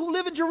and all who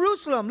live in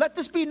Jerusalem, let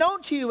this be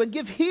known to you, and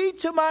give heed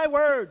to my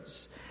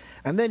words.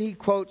 And then he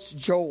quotes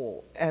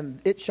Joel,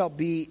 and it shall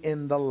be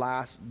in the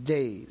last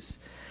days.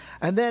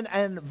 And then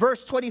in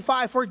verse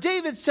 25, for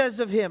David says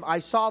of him, I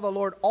saw the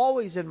Lord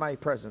always in my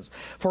presence,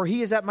 for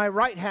he is at my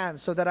right hand,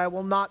 so that I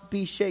will not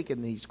be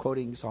shaken. He's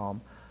quoting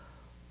Psalm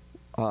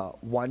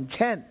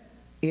 110.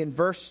 In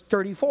verse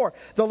 34,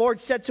 the Lord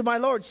said to my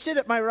Lord, sit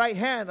at my right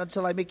hand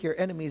until I make your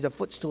enemies a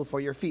footstool for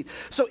your feet.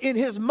 So in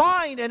his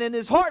mind and in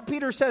his heart,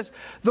 Peter says,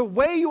 the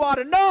way you ought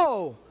to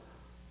know,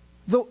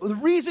 the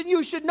reason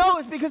you should know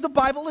is because the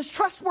Bible is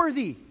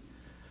trustworthy.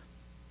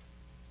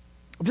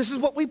 This is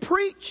what we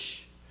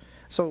preach.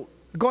 So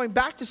going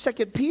back to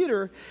 2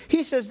 Peter,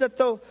 he says that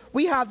though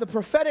we have the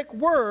prophetic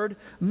word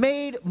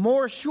made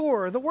more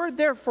sure. The word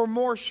there for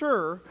more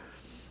sure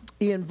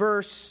in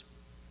verse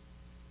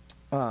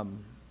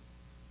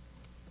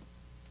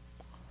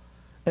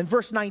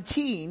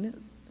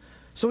 19,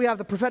 so we have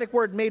the prophetic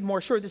word made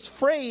more sure. This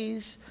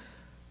phrase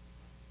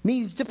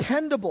means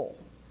dependable,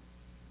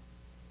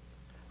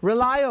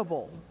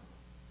 reliable,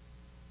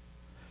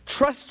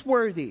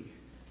 trustworthy,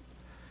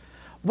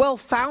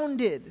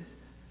 well-founded,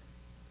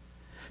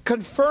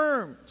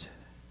 confirmed,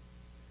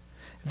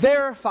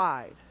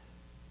 verified,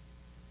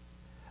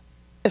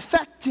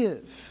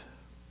 effective.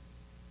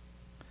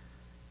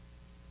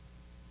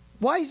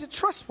 Why is it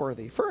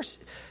trustworthy? First,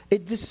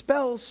 it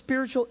dispels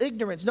spiritual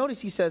ignorance. Notice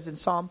he says in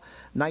Psalm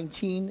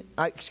 19,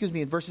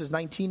 in verses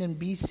 19 and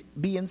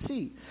B and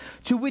C,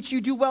 to which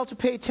you do well to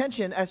pay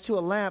attention as to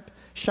a lamp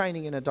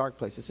shining in a dark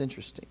place. It's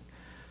interesting.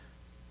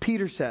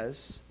 Peter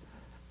says,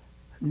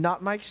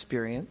 not my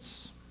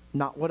experience,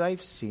 not what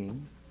I've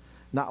seen,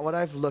 not what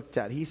I've looked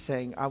at. He's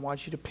saying, I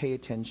want you to pay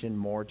attention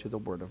more to the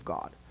Word of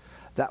God.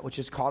 That which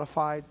is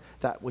codified,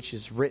 that which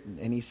is written.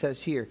 And he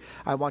says here,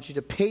 I want you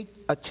to pay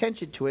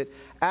attention to it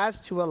as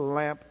to a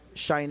lamp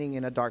shining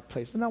in a dark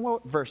place. Now,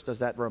 what verse does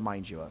that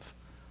remind you of?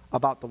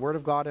 About the Word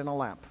of God and a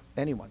lamp?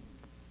 Anyone?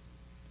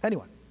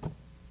 Anyone?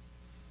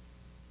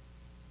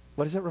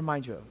 What does it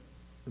remind you of?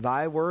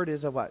 Thy word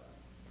is a what?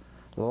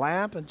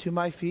 Lamp unto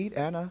my feet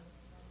and a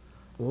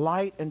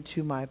light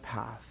unto my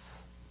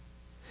path.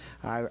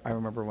 I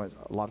remember when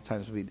a lot of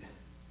times we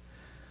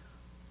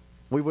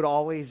would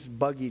always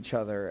bug each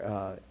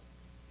other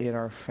in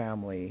our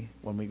family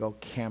when we go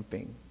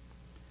camping.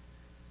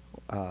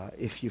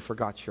 If you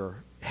forgot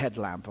your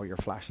headlamp or your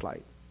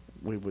flashlight,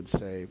 we would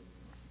say,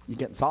 you're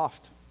getting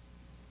soft.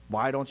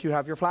 Why don't you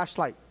have your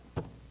flashlight?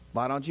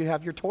 Why don't you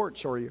have your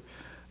torch or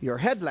your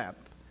headlamp?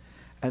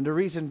 And the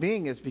reason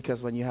being is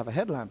because when you have a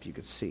headlamp, you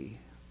could see,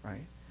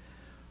 right?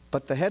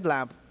 But the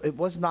headlamp, it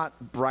was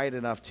not bright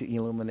enough to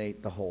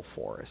illuminate the whole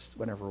forest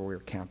whenever we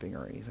were camping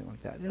or anything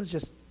like that. It was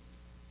just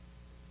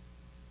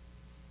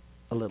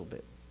a little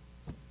bit.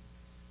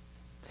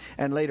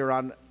 And later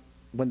on,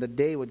 when the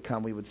day would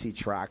come, we would see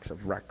tracks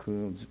of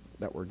raccoons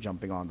that were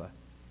jumping on the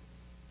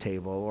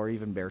table, or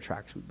even bear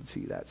tracks. We would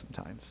see that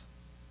sometimes.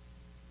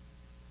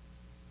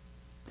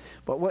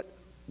 But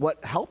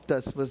what helped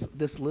us was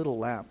this little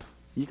lamp.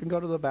 You can go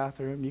to the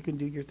bathroom, you can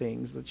do your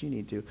things that you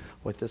need to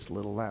with this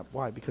little lamp.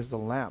 Why? Because the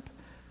lamp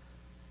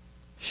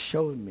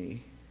showed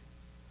me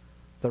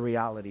the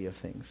reality of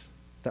things.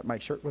 That my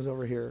shirt was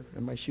over here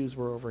and my shoes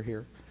were over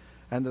here.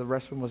 And the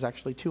restroom was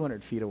actually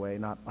 200 feet away,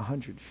 not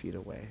 100 feet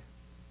away.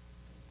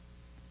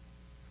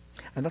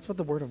 And that's what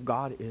the Word of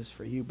God is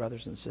for you,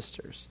 brothers and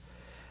sisters.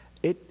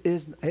 It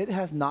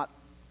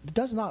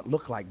does not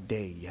look like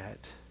day yet.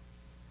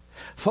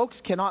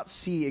 Folks cannot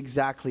see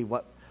exactly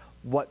what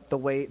the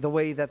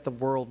way that the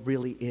world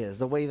really is,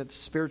 the way that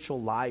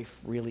spiritual life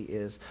really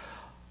is.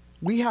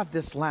 We have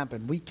this lamp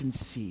and we can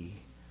see.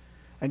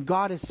 And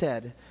God has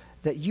said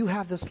that you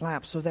have this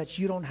lamp so that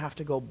you don't have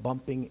to go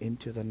bumping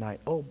into the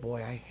night. Oh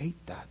boy, I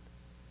hate that.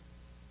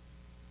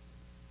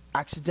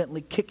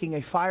 Accidentally kicking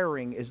a fire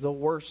ring is the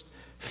worst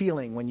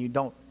feeling when you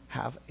don't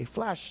have a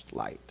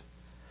flashlight.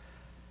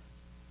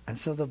 And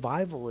so the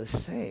Bible is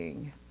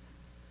saying,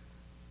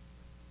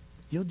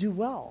 you'll do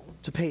well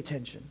to pay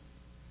attention,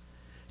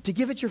 to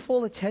give it your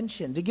full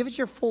attention, to give it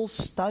your full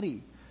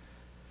study,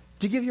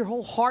 to give your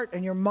whole heart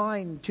and your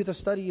mind to the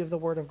study of the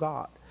Word of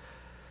God,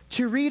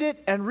 to read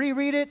it and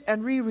reread it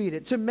and reread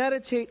it, to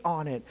meditate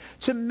on it,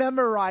 to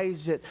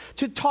memorize it,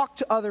 to talk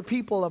to other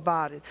people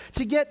about it,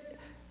 to get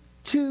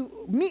to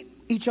meet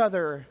each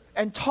other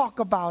and talk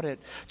about it,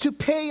 to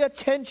pay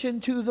attention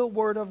to the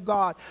Word of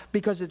God,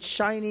 because it's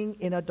shining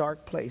in a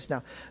dark place.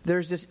 Now,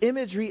 there's this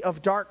imagery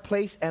of dark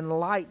place and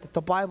light that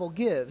the Bible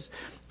gives.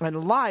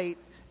 And light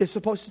is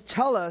supposed to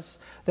tell us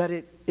that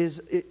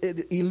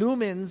it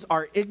illumines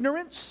our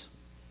ignorance,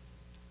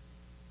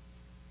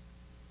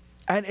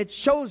 and it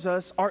shows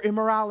us our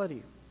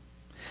immorality.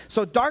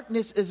 So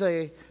darkness is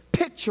a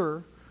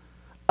picture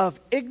of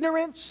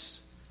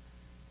ignorance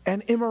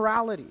and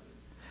immorality.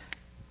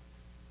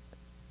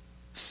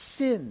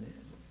 Sin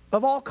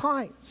of all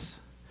kinds.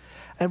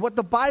 And what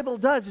the Bible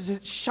does is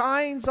it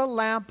shines a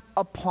lamp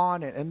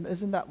upon it. And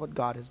isn't that what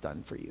God has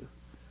done for you?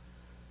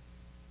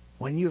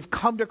 When you've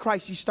come to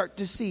Christ, you start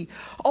to see,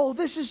 oh,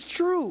 this is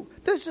true.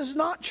 This is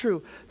not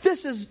true.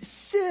 This is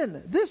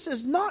sin. This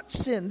is not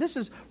sin. This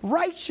is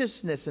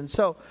righteousness. And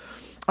so,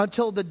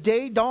 until the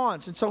day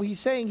dawns. And so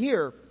he's saying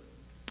here,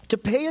 to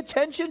pay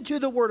attention to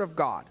the Word of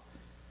God.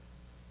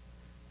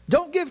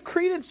 Don't give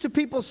credence to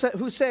people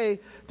who say,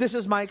 this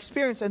is my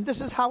experience, and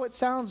this is how it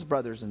sounds,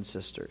 brothers and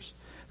sisters.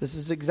 This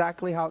is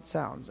exactly how it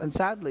sounds. And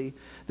sadly,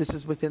 this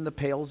is within the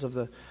pales of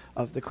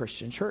the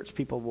Christian church.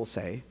 People will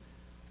say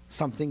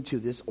something to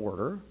this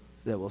order.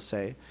 They will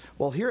say,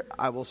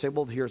 I will say,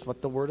 here's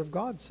what the Word of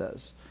God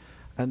says.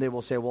 And they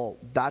will say, well,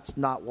 that's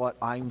not what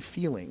I'm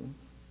feeling.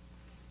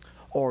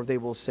 Or they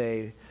will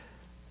say,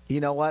 you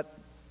know what?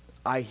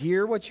 I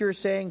hear what you're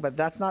saying, but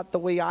that's not the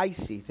way I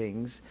see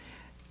things.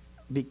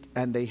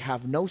 And they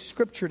have no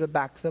scripture to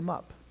back them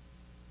up.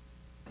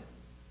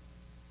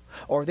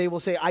 Or they will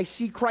say, I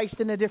see Christ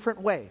in a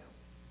different way.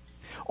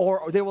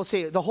 Or they will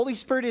say, the Holy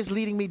Spirit is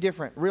leading me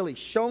different. Really,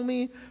 show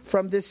me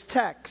from this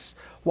text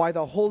why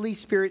the Holy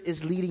Spirit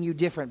is leading you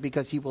different,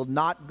 because he will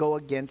not go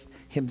against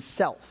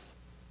himself.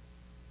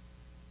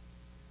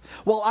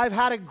 Well, I've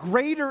had a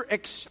greater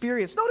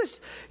experience. Notice,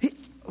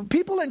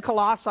 people in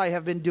Colossae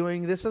have been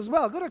doing this as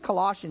well. Go to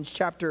Colossians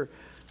chapter.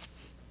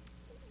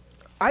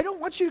 I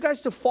don't want you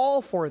guys to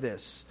fall for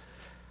this.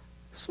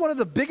 It's one of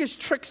the biggest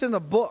tricks in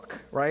the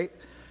book, right?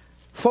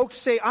 Folks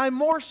say, I'm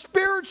more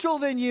spiritual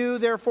than you,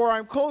 therefore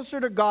I'm closer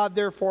to God,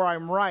 therefore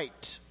I'm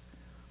right.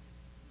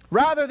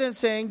 Rather than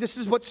saying, this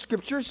is what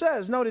Scripture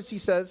says. Notice he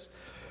says,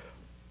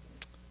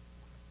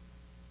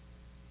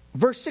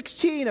 verse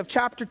 16 of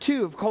chapter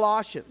 2 of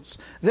Colossians,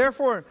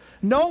 therefore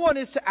no one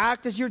is to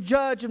act as your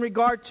judge in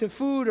regard to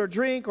food or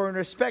drink, or in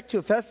respect to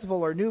a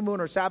festival or new moon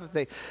or Sabbath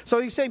day.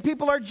 So he's saying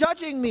people are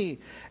judging me.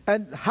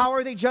 And how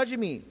are they judging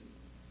me?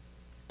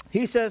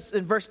 He says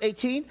in verse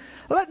 18,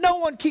 let no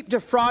one keep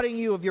defrauding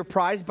you of your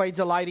prize by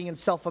delighting in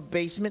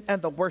self-abasement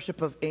and the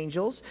worship of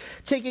angels,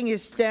 taking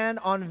his stand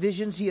on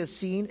visions he has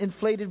seen,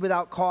 inflated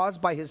without cause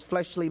by his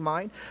fleshly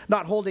mind,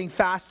 not holding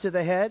fast to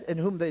the head, in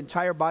whom the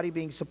entire body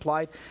being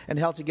supplied and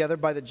held together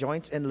by the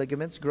joints and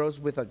ligaments grows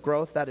with a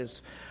growth that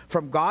is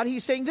from God.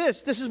 He's saying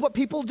this is what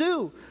people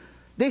do.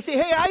 They say,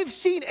 hey, I've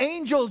seen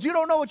angels. You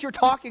don't know what you're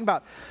talking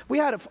about. We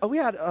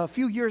had a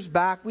few years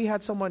back, we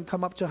had someone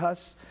come up to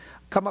us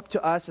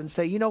and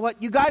say, you know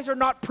what? You guys are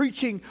not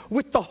preaching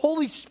with the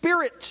Holy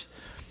Spirit.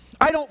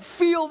 I don't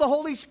feel the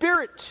Holy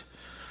Spirit.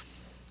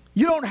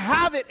 You don't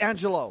have it,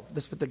 Angelo.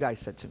 That's what the guy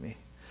said to me.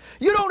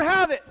 You don't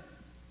have it.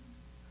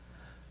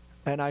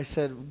 And I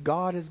said,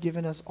 God has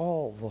given us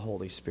all the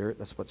Holy Spirit.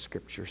 That's what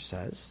Scripture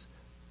says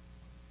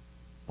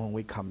when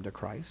we come to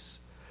Christ.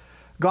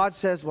 God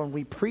says when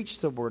we preach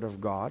the Word of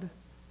God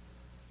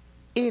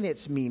in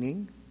its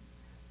meaning,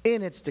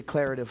 in its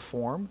declarative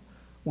form,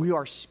 we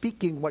are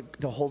speaking what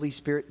the Holy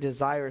Spirit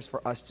desires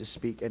for us to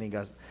speak. And he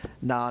goes,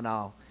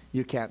 no,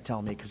 you can't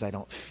tell me because I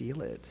don't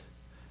feel it.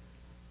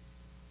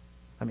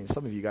 I mean,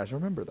 some of you guys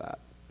remember that.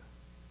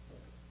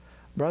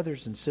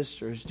 Brothers and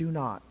sisters, do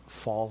not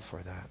fall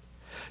for that.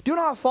 Do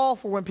not fall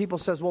for when people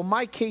says, well,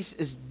 my case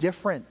is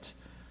different.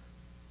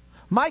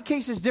 My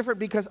case is different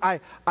because I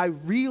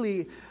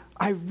really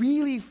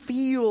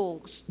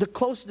feel the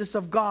closeness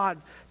of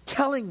God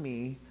telling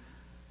me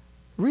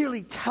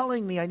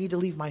I need to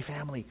leave my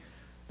family,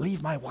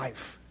 leave my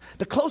wife.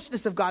 The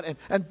closeness of God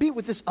and be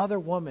with this other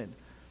woman.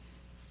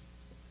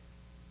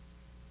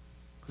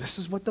 This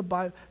is what the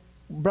Bible,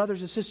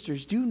 brothers and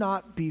sisters, do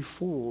not be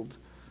fooled.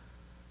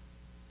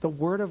 The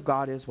Word of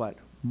God is what?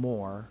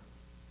 More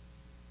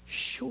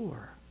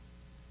sure.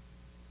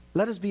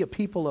 Let us be a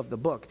people of the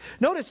book.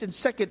 Notice in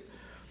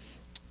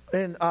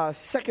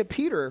 2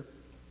 Peter,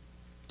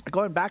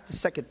 going back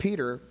to 2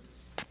 Peter,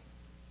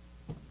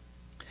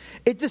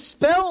 it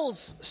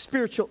dispels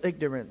spiritual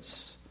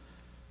ignorance.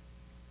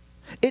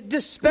 It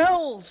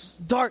dispels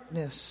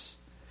darkness.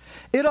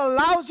 It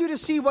allows you to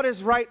see what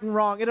is right and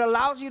wrong. It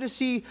allows you to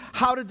see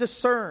how to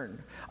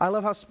discern. I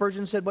love how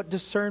Spurgeon said what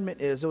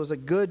discernment is. It was a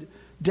good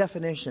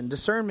definition.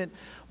 Discernment,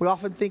 we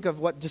often think of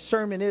what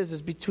discernment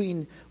is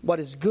between what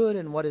is good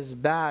and what is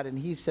bad. And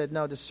he said,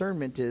 no,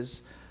 discernment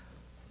is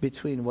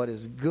between what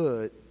is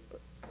good,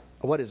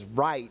 what is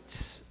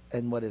right,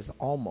 and what is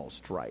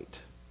almost right.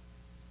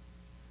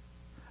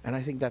 And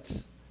I think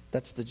that's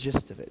the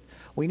gist of it.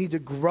 We need to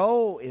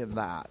grow in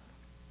that.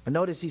 And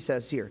notice he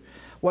says here,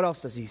 what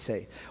else does he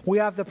say? We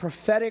have the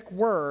prophetic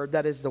word,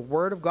 that is the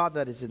word of God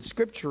that is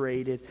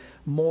inscripturated,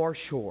 more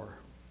sure.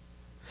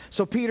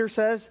 So Peter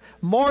says,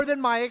 more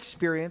than my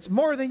experience,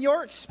 more than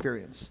your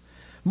experience,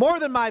 more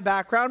than my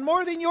background,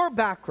 more than your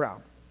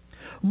background,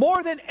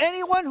 more than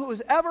anyone who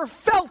has ever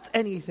felt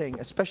anything,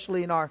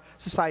 especially in our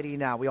society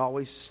now. We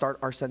always start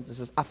our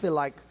sentences, I feel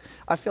like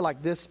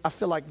this, I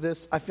feel like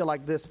this, I feel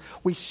like this.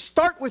 We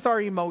start with our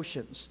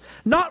emotions,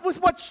 not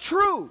with what's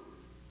true.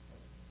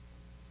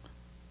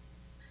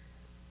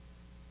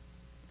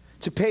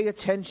 To pay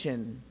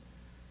attention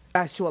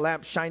as to a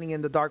lamp shining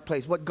in the dark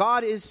place. What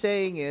God is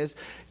saying is,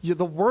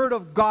 the word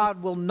of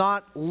God will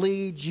not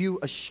lead you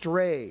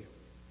astray.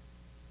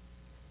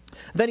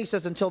 Then he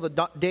says, until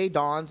the day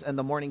dawns and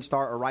the morning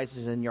star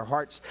arises in your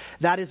hearts.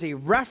 That is a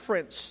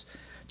reference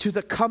to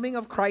the coming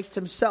of Christ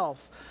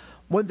himself,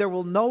 when there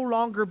will no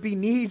longer be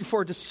need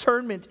for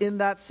discernment in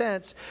that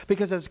sense,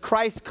 because as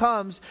Christ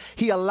comes,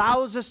 he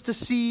allows us to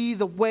see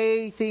the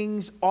way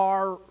things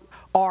are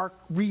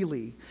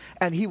really.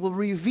 And he will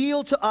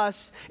reveal to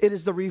us, it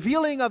is the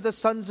revealing of the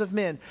sons of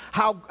men,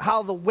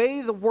 how the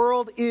way the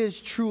world is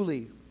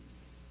truly.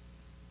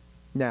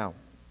 Now,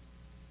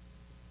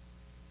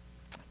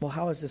 well,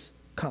 how has this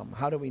come?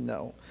 How do we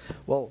know?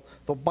 Well,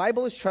 the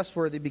Bible is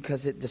trustworthy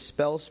because it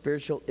dispels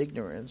spiritual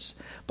ignorance.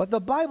 But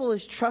the Bible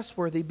is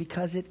trustworthy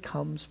because it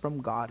comes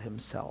from God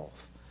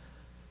himself.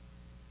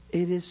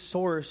 It is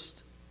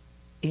sourced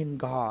in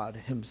God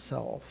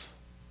himself.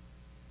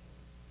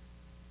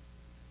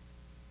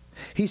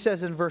 He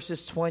says in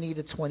verses 20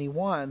 to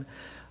 21,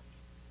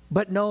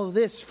 but know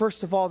this,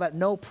 first of all, that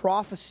no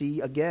prophecy,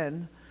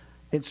 again,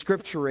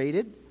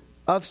 inscripturated,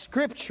 of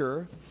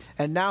Scripture,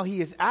 and now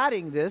he is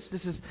adding this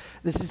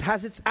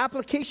has its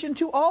application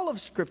to all of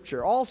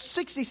Scripture, all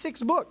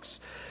 66 books,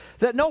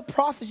 that no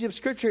prophecy of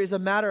Scripture is a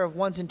matter of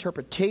one's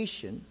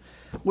interpretation,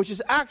 which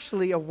is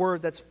actually a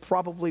word that's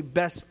probably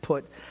best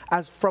put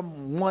as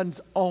from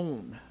one's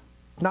own,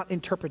 not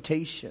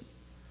interpretation.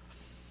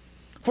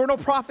 For no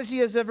prophecy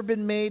has ever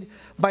been made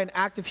by an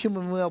act of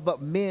human will,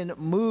 but men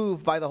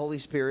moved by the Holy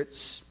Spirit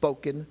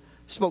spoke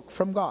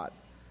from God.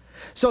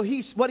 So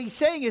what he's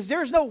saying is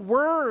there's no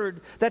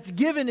word that's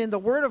given in the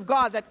Word of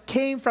God that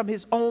came from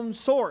his own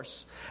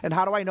source. And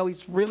how do I know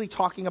he's really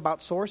talking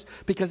about source?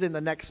 Because in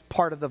the next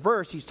part of the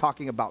verse, he's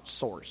talking about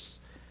source.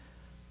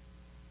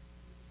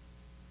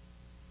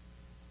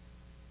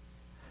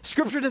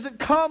 Scripture doesn't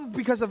come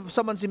because of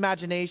someone's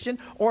imagination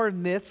or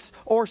myths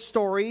or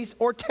stories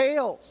or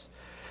tales.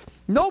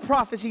 No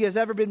prophecy has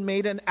ever been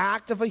made an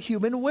act of a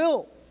human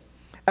will.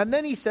 And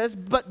then he says,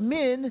 but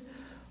men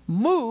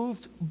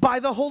moved by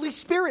the Holy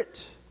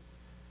Spirit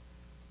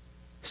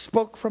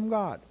spoke from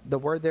God. The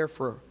word there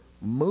for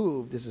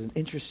moved is an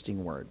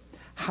interesting word.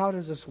 How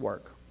does this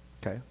work?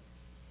 Okay.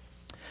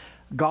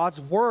 God's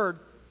word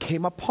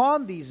came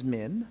upon these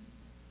men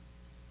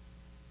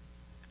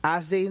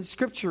as they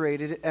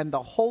inscripturated it, and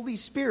the Holy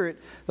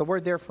Spirit, the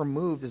word there for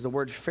moved is the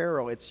word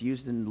pharaoh. It's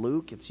used in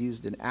Luke, it's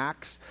used in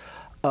Acts,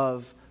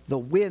 of the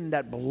wind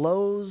that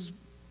blows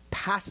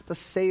past the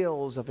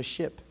sails of a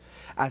ship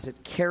as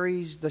it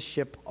carries the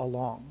ship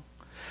along.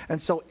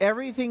 And so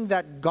everything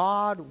that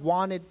God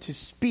wanted to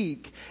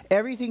speak,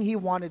 everything he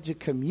wanted to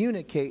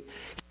communicate,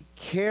 he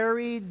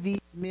carried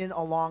these men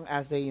along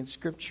as they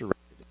inscripturated.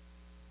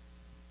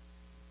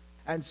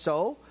 And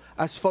so,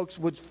 as folks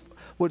would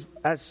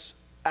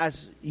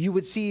as you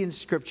would see in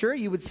Scripture,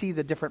 you would see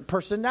the different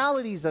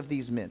personalities of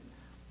these men.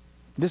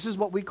 This is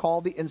what we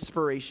call the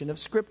inspiration of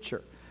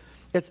Scripture.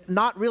 It's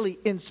not really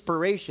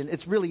inspiration.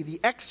 It's really the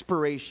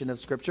expiration of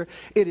Scripture.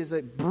 It is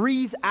a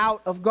breathe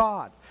out of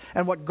God.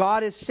 And what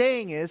God is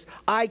saying is,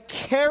 I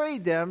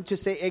carried them to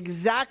say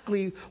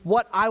exactly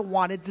what I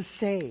wanted to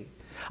say.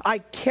 I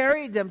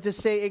carried them to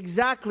say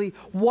exactly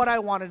what I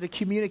wanted to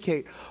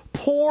communicate.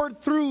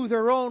 Poured through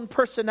their own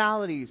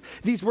personalities.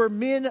 These were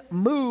men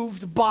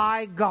moved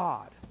by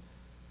God.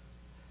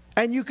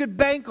 And you could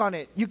bank on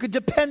it. You could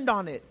depend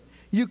on it.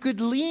 You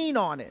could lean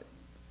on it.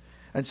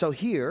 And so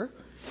here,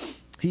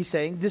 he's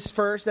saying this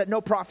first, that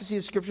no prophecy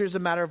of Scripture is a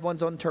matter of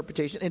one's own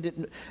interpretation.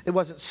 And it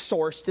wasn't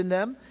sourced in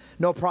them.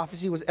 No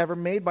prophecy was ever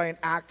made by an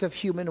act of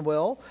human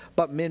will,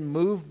 but men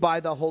moved by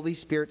the Holy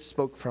Spirit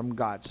spoke from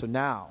God. So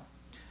now,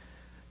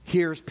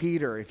 here's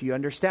Peter. If you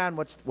understand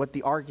what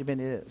the argument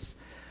is.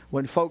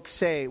 When folks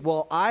say,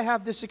 well, I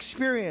have this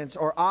experience,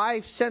 or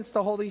I've sensed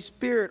the Holy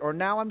Spirit, or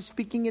now I'm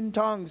speaking in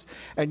tongues,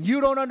 and you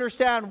don't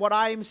understand what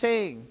I'm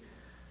saying.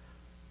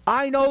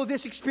 I know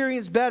this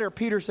experience better.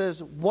 Peter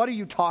says, what are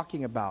you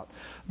talking about?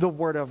 The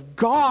Word of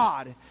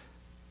God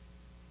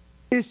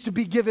is to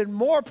be given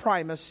more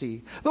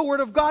primacy. The Word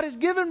of God is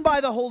given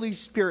by the Holy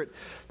Spirit.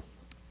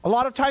 A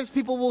lot of times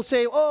people will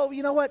say, oh,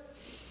 you know what?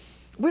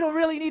 We don't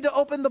really need to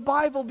open the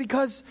Bible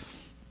because,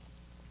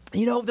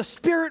 you know, the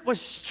Spirit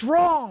was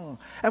strong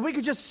and we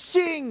could just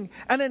sing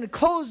and then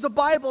close the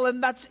Bible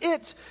and that's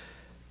it.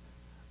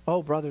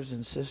 Oh, brothers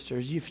and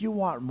sisters, if you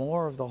want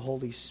more of the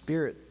Holy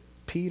Spirit,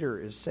 Peter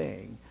is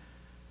saying,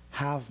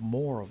 have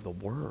more of the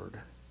Word.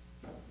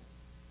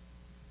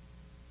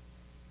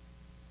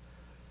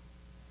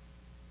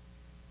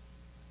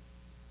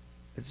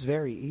 It's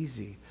very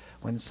easy.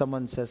 When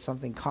someone says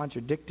something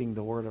contradicting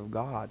the Word of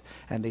God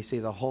and they say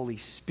the Holy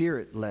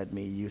Spirit led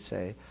me, you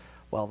say,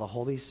 well, the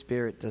Holy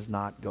Spirit does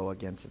not go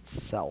against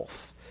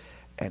itself.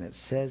 And it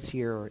says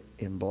here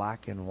in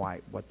black and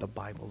white what the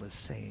Bible is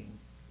saying.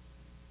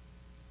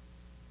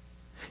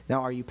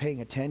 Now, are you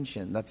paying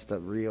attention? That's the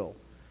real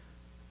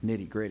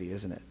nitty-gritty,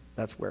 isn't it?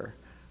 That's where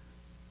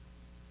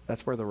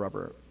the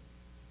rubber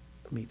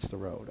meets the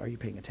road. Are you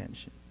paying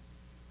attention?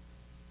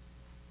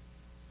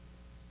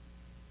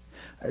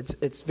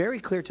 It's very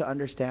clear to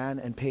understand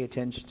and pay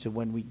attention to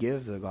when we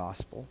give the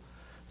gospel,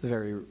 the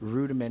very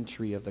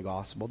rudimentary of the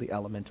gospel, the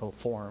elemental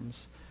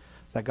forms,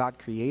 that God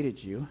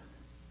created you.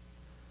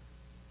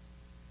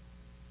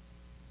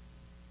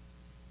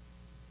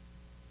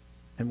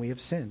 And we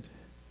have sinned.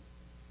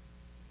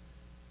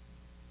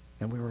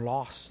 And we were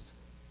lost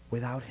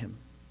without him.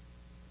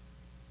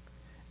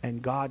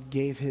 And God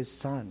gave his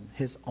Son,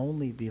 his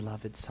only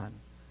beloved Son,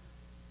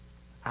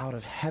 out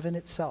of heaven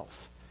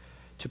itself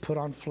to put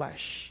on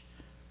flesh,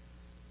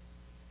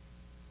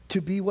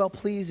 to be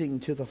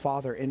well-pleasing to the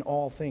Father in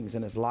all things,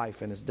 in his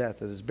life, in his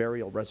death, in his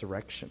burial,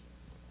 resurrection.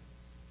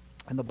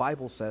 And the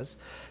Bible says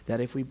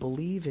that if we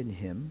believe in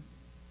him,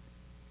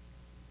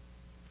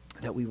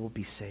 that we will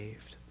be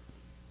saved.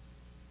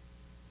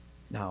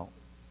 Now,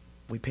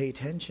 we pay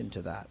attention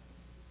to that.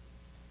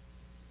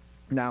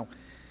 Now,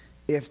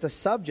 if the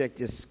subject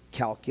is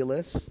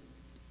calculus,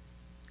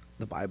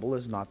 the Bible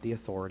is not the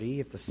authority.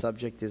 If the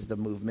subject is the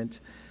movement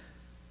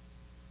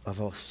of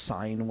a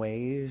sine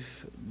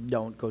wave,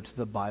 don't go to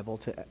the Bible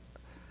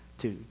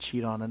to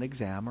cheat on an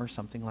exam or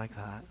something like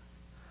that.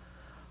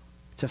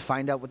 To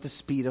find out what the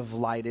speed of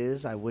light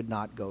is, I would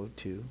not go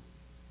to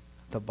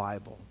the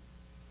Bible.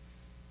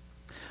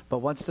 But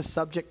once the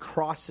subject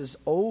crosses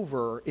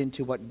over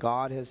into what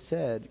God has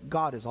said,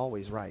 God is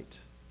always right.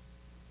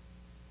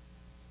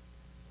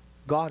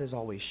 God is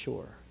always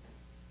sure.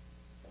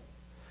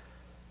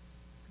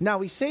 Now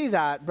we say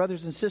that,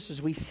 brothers and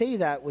sisters, we say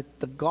that with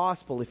the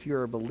gospel if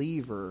you're a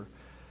believer.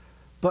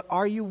 But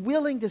are you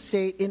willing to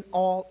say it in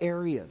all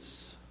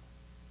areas?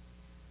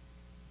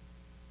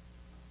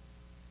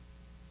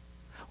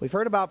 We've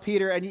heard about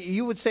Peter, and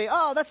you would say,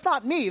 oh, that's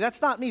not me.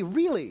 That's not me.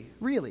 Really,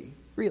 really,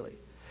 really.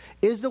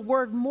 Is the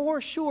word more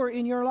sure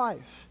in your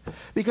life?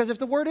 Because if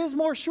the word is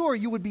more sure,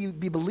 you would be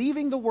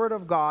believing the word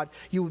of God.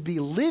 You would be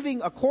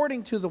living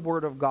according to the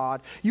word of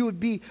God. You would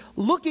be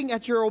looking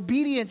at your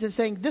obedience and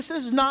saying, this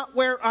is not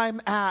where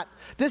I'm at.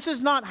 This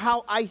is not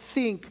how I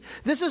think.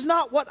 This is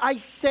not what I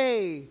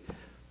say.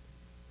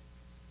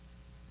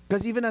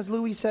 Because even as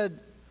Louis said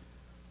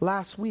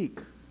last week,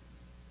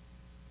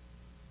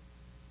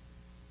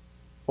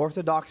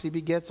 orthodoxy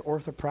begets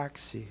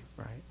orthopraxy,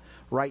 right?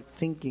 Right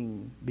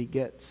thinking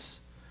begets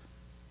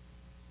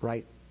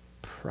right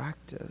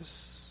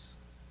practice.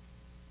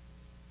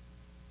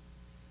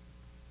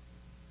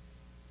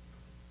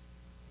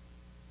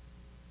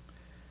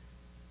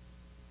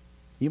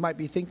 You might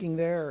be thinking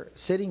there,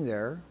 sitting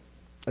there,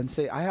 and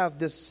say, I have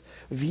this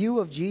view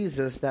of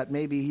Jesus that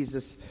maybe he's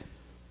this,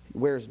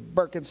 wears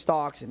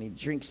Birkenstocks and he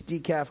drinks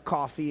decaf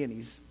coffee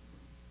and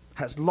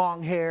has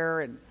long hair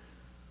and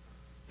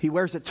he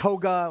wears a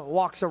toga,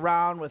 walks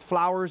around with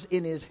flowers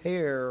in his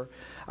hair.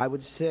 I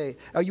would say,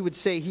 you would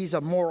say he's a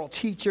moral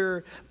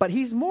teacher, but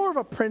he's more of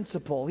a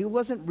principle. He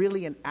wasn't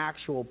really an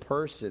actual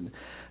person.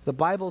 The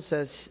Bible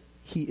says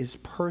he is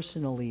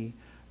personally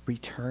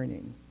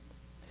returning.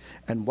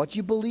 And what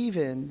you believe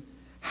in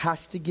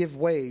has to give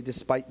way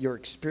despite your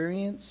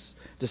experience,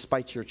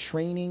 despite your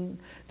training,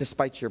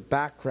 despite your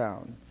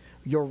background.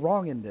 You're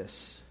wrong in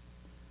this.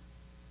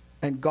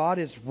 And God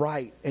is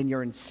right, and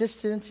your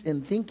insistence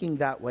in thinking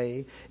that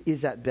way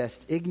is at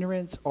best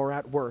ignorance or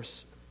at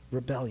worst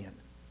rebellion.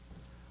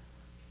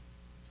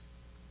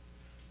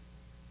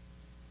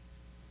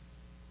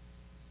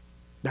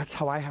 That's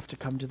how I have to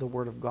come to the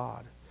Word of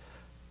God.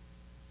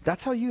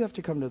 That's how you have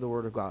to come to the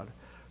Word of God.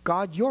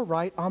 God, you're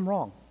right, I'm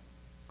wrong.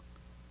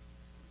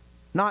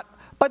 Not,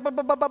 but.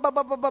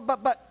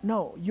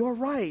 No, you're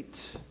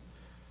right.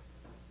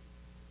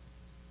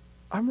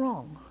 I'm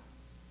wrong.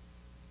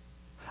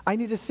 I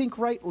need to think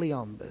rightly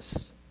on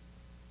this.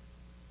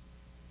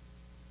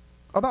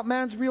 About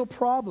man's real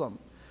problem.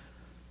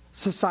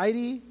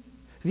 Society,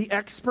 the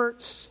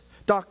experts,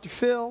 Dr.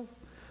 Phil,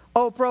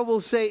 Oprah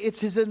will say it's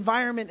his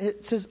environment,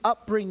 it's his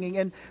upbringing,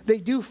 and they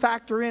do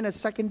factor in as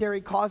secondary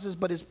causes,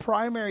 but his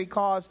primary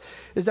cause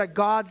is that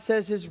God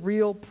says his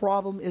real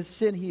problem is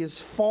sin. He is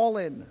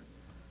fallen.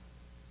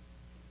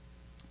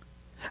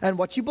 And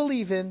what you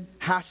believe in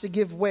has to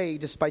give way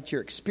despite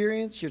your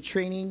experience, your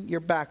training,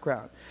 your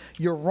background.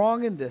 You're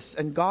wrong in this,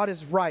 and God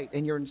is right,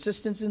 and your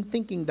insistence in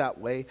thinking that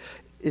way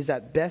is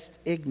at best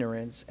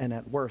ignorance and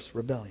at worst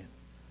rebellion.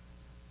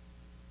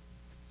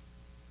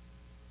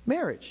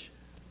 Marriage.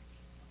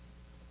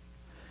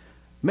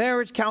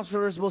 Marriage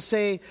counselors will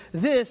say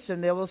this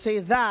and they will say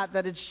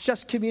that it's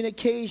just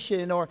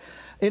communication or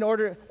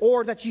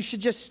that you should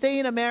just stay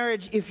in a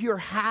marriage if you're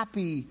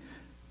happy.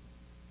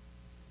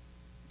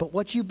 But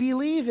what you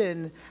believe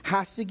in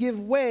has to give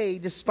way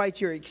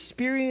despite your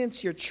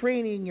experience, your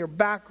training, your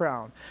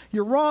background.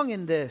 You're wrong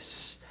in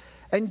this,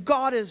 and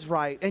God is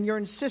right. And your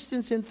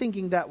insistence in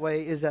thinking that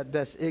way is at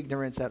best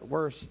ignorance, at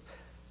worst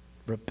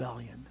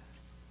rebellion.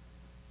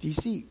 Do you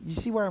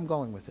see where I'm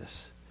going with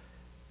this?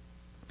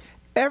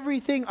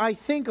 Everything I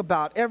think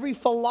about, every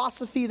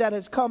philosophy that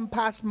has come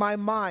past my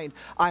mind,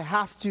 I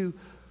have to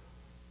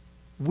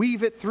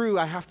weave it through.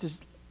 I have to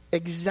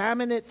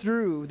examine it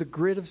through the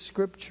grid of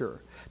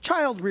Scripture.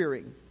 Child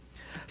rearing.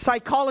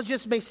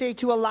 Psychologists may say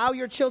to allow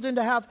your children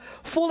to have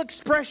full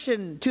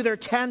expression to their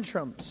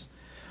tantrums,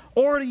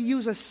 or to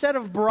use a set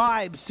of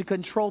bribes to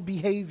control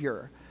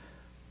behavior.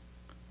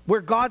 Where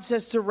God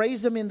says to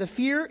raise them in the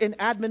fear and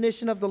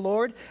admonition of the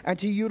Lord, and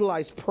to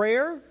utilize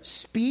prayer,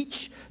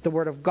 speech, the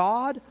Word of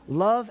God,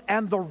 love,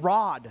 and the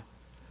rod.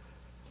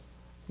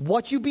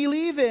 What you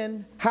believe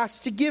in has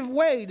to give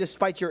way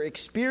despite your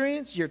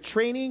experience, your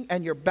training,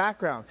 and your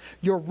background.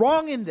 You're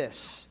wrong in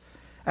this,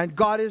 and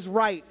God is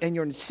right, and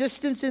your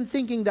insistence in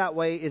thinking that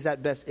way is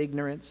at best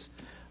ignorance,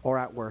 or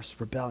at worst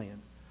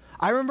rebellion.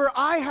 I remember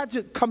I had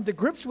to come to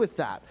grips with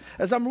that.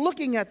 As I'm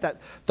looking at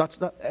that,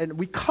 and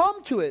we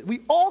come to it.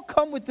 We all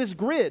come with this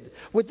grid,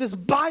 with this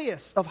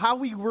bias of how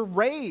we were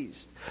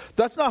raised.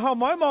 That's not how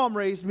my mom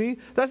raised me.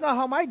 That's not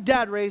how my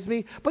dad raised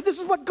me. But this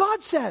is what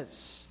God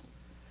says.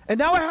 And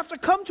now I have to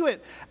come to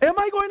it. Am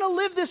I going to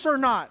live this or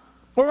not?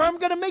 Or am I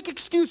going to make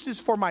excuses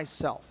for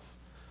myself?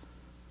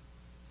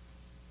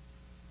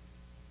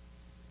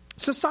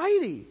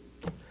 Sociologists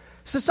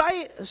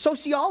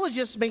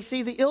may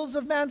say the ills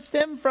of man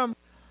stem from...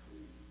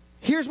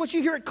 Here's what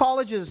you hear at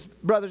colleges,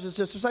 brothers and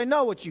sisters. I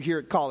know what you hear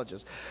at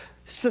colleges.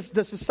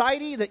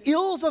 The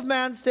ills of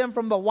man stem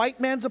from the white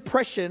man's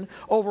oppression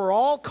over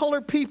all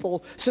colored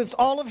people since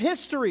all of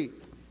history.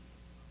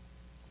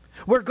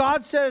 Where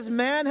God says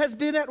man has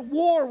been at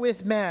war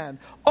with man.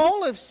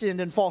 All have sinned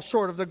and fall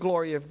short of the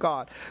glory of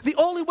God. The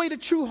only way to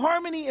true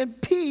harmony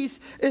and peace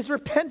is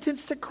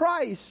repentance to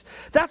Christ.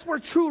 That's where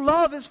true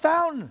love is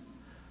found.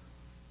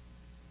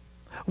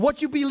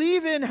 What you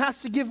believe in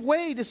has to give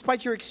way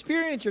despite your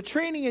experience, your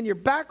training, and your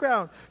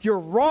background. You're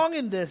wrong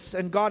in this,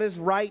 and God is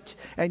right.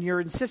 And your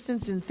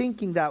insistence in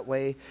thinking that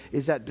way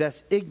is at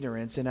best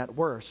ignorance, and at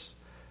worst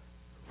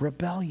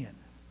rebellion.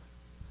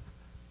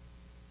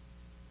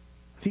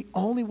 The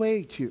only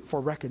way for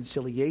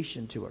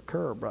reconciliation to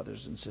occur,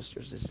 brothers and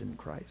sisters, is in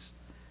Christ.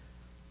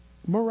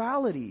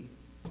 Morality.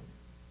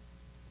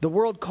 The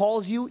world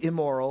calls you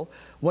immoral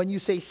when you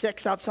say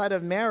sex outside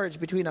of marriage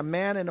between a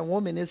man and a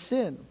woman is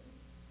sin.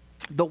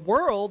 The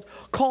world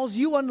calls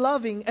you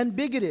unloving and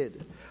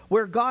bigoted,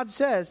 where God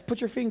says, put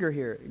your finger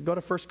here, go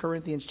to 1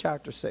 Corinthians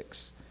chapter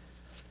 6.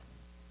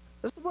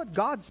 This is what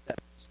God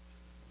says.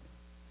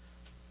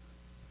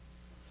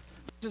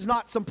 This is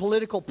not some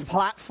political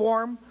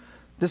platform.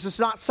 This is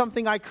not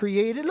something I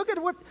created. Look at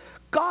what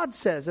God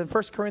says in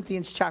 1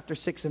 Corinthians chapter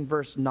 6 and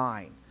verse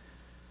 9.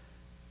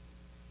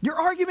 Your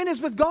argument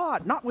is with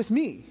God, not with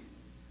me.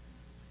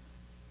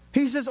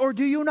 He says, or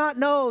do you not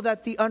know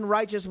that the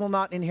unrighteous will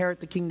not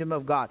inherit the kingdom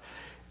of God?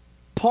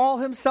 Paul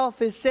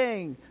himself is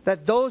saying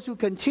that those who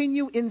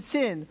continue in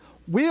sin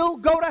will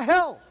go to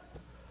hell.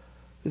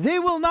 They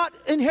will not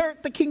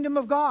inherit the kingdom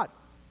of God.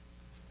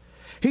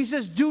 He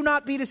says, do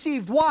not be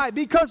deceived. Why?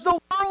 Because the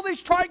world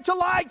is trying to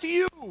lie to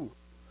you.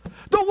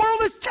 The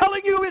world is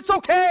telling you it's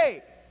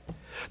okay.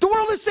 The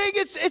world is saying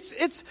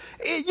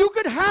you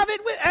could have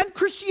it and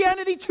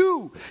Christianity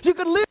too. You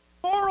could live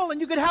immoral and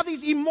you could have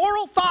these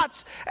immoral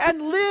thoughts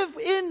and live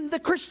in the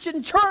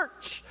Christian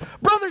church.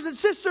 Brothers and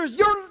sisters,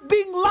 you're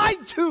being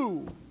lied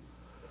to.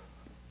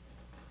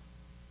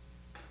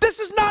 This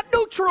is not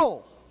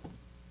neutral.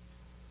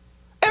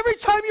 Every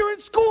time you're in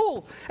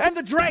school and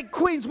the drag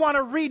queens want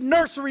to read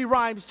nursery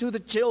rhymes to the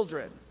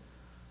children,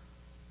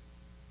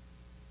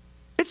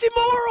 it's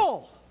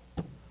immoral.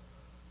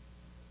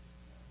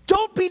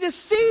 Don't be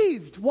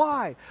deceived.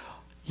 Why?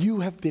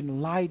 You have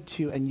been lied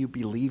to and you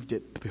believed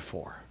it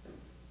before.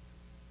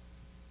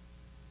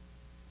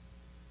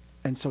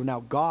 And so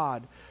now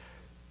God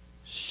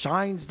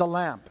shines the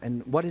lamp.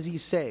 And what does he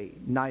say?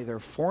 Neither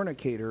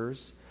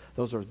fornicators,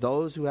 those are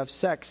those who have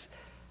sex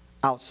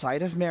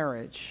outside of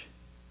marriage,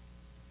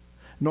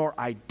 nor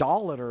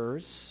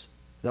idolaters,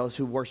 those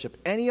who worship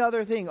any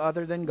other thing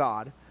other than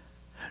God,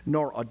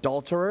 nor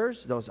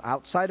adulterers, those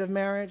outside of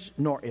marriage,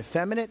 nor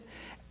effeminate,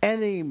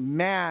 any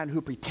man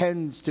who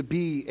pretends to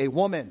be a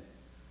woman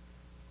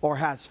or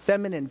has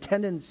feminine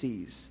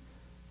tendencies,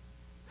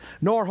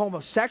 nor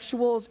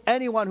homosexuals,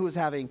 anyone who is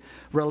having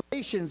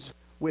relations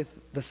with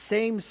the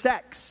same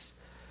sex,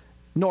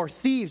 nor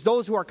thieves,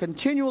 those who are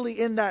continually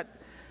in that,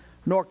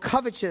 nor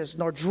covetous,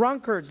 nor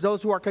drunkards,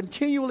 those who are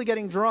continually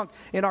getting drunk.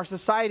 In our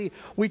society,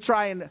 we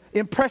try and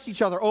impress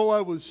each other. Oh, I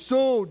was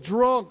so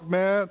drunk,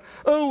 man.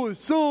 I was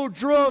so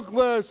drunk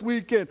last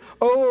weekend.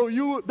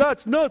 Oh,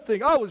 that's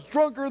nothing. I was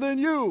drunker than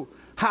you.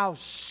 How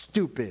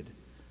stupid.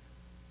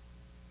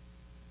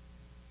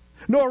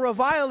 Nor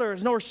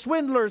revilers, nor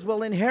swindlers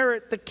will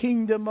inherit the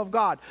kingdom of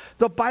God.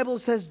 The Bible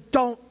says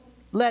don't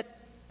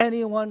let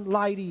anyone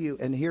lie to you?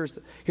 And here's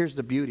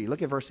the beauty.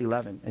 Look at verse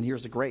 11. And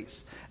here's the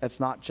grace. It's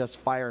not just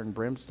fire and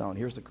brimstone.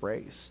 Here's the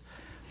grace.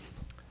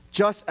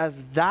 Just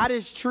as that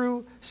is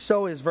true,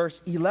 so is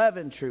verse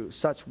 11 true.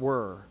 Such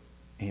were.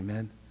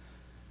 Amen.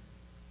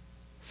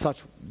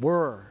 Such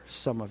were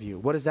some of you.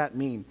 What does that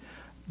mean?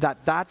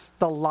 That's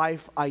the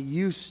life I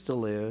used to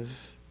live.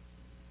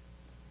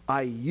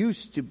 I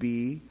used to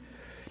be.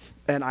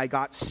 And I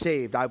got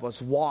saved. I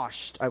was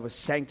washed. I was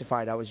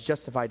sanctified. I was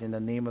justified in the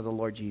name of the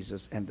Lord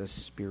Jesus and the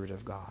Spirit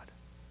of God.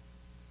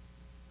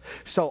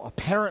 So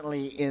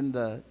apparently in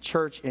the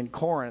church in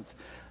Corinth,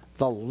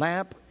 the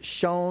lamp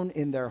shone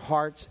in their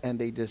hearts and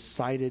they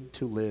decided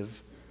to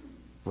live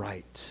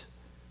right.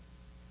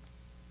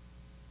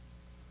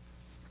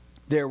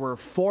 There were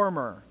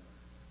former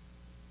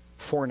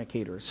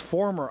fornicators,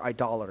 former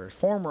idolaters,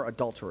 former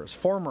adulterers,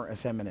 former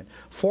effeminate,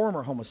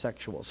 former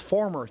homosexuals,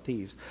 former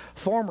thieves,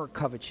 former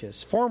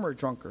covetous, former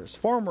drunkards,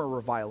 former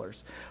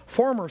revilers,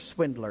 former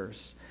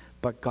swindlers.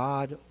 But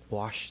God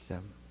washed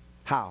them.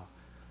 How?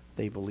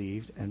 They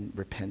believed and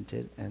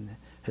repented, and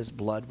his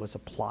blood was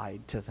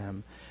applied to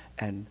them.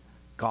 And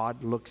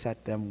God looks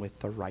at them with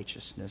the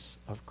righteousness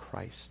of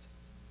Christ.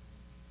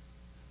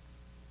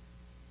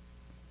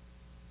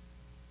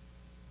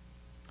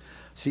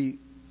 See,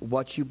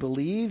 what you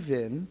believe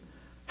in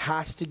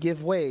has to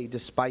give way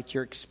despite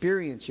your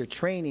experience, your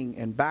training,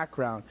 and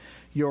background.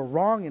 You're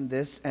wrong in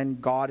this,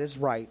 and God is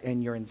right.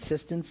 And your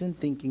insistence in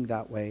thinking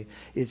that way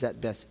is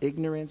at best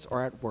ignorance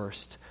or at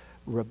worst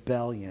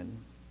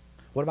rebellion.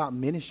 What about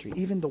ministry?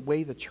 Even the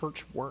way the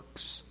church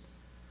works.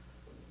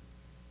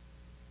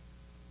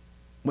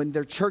 When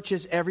there are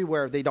churches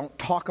everywhere, they don't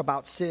talk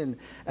about sin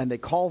and they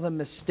call them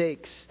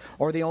mistakes,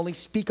 or they only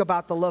speak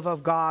about the love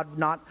of God,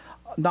 not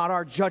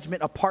our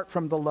judgment apart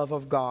from the love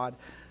of God.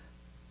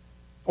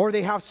 Or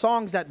they have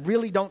songs that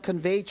really don't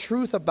convey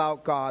truth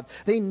about God.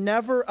 They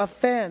never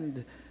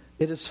offend.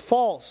 It is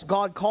false.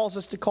 God calls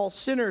us to call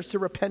sinners to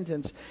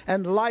repentance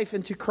and life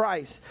into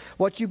Christ.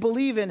 What you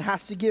believe in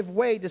has to give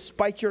way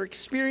despite your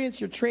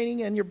experience, your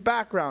training, and your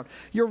background.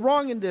 You're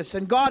wrong in this,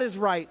 and God is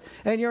right.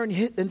 And your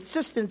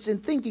insistence in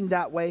thinking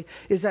that way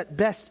is at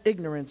best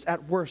ignorance,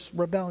 at worst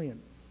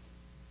rebellion.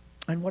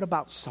 And what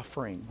about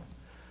suffering?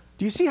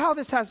 Do you see how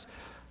this has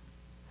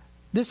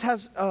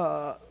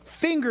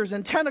fingers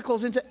and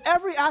tentacles into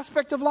every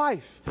aspect of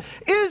life?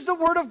 Is the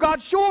Word of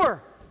God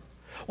sure?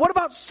 What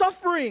about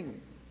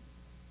suffering?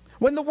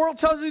 When the world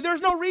tells you there's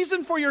no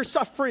reason for your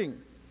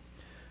suffering.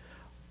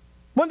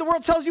 When the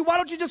world tells you, why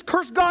don't you just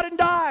curse God and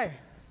die?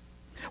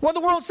 When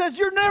the world says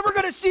you're never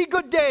going to see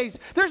good days.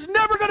 There's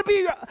never going to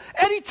be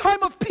any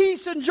time of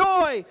peace and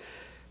joy.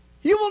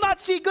 You will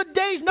not see good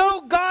days.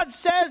 No, God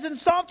says in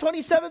Psalm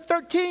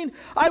 27:13,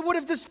 I would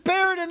have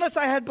despaired unless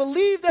I had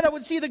believed that I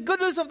would see the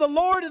goodness of the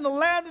Lord in the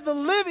land of the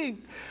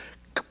living.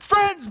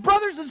 Friends,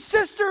 brothers and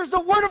sisters, the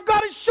Word of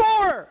God is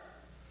sure.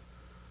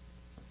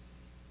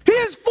 He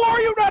is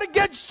for you, not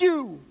against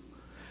you.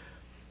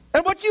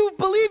 And what you've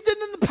believed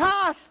in the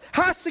past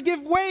has to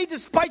give way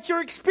despite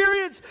your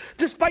experience,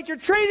 despite your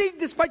training,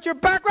 despite your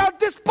background,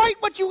 despite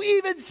what you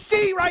even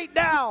see right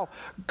now.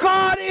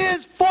 God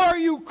is for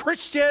you,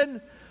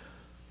 Christian.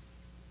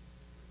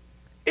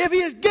 If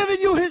He has given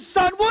you His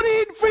Son, would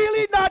He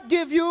freely not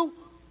give you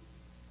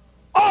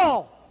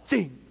all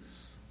things?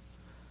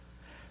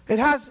 It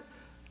has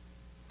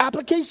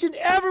application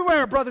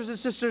everywhere, brothers and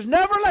sisters.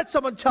 Never let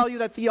someone tell you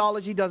that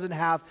theology doesn't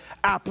have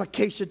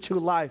application to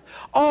life.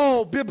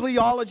 Oh,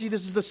 bibliology,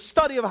 this is the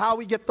study of how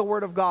we get the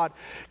Word of God,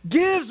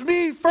 gives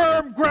me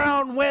firm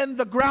ground when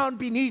the ground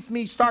beneath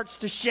me starts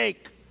to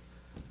shake.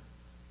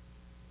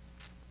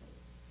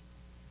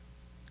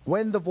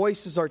 When the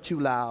voices are too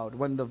loud,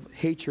 when the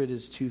hatred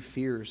is too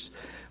fierce,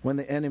 when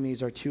the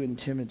enemies are too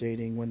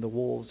intimidating, when the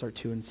wolves are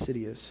too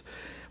insidious,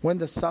 when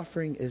the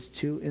suffering is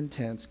too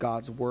intense,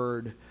 God's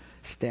Word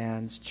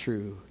stands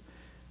true.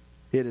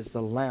 It is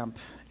the lamp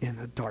in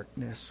the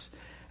darkness,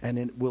 and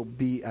it will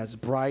be as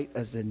bright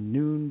as the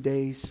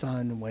noonday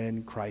sun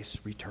when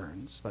Christ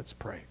returns. Let's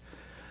pray.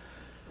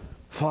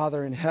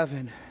 Father in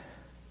heaven,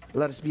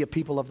 let us be a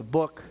people of the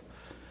book,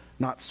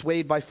 not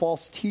swayed by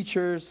false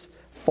teachers,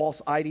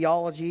 false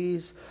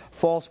ideologies,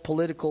 false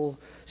political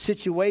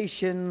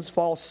situations,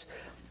 false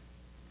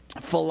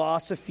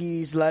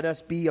philosophies. Let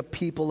us be a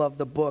people of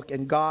the book.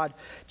 And God,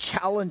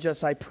 challenge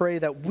us. I pray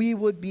that we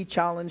would be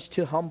challenged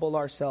to humble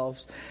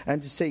ourselves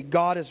and to say,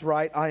 God is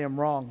right, I am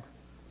wrong.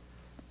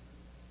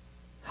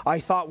 I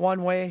thought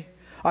one way.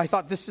 I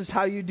thought this is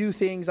how you do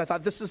things. I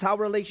thought this is how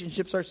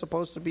relationships are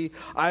supposed to be.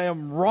 I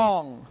am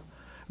wrong.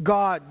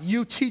 God,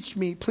 you teach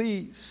me,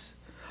 please.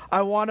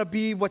 I want to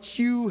be what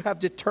you have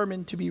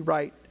determined to be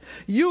right.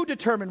 You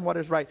determine what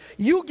is right.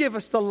 You give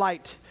us the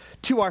light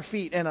to our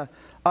feet and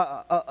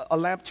a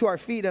lamp to our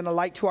feet and a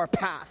light to our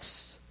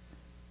paths.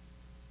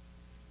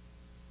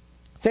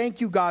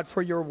 Thank you, God,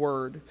 for your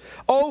word.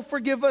 Oh,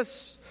 forgive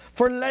us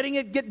for letting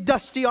it get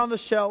dusty on the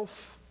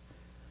shelf.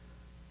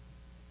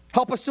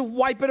 Help us to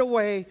wipe it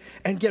away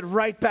and get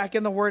right back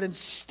in the word and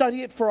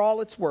study it for all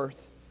it's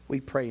worth.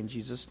 We pray in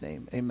Jesus'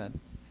 name. Amen.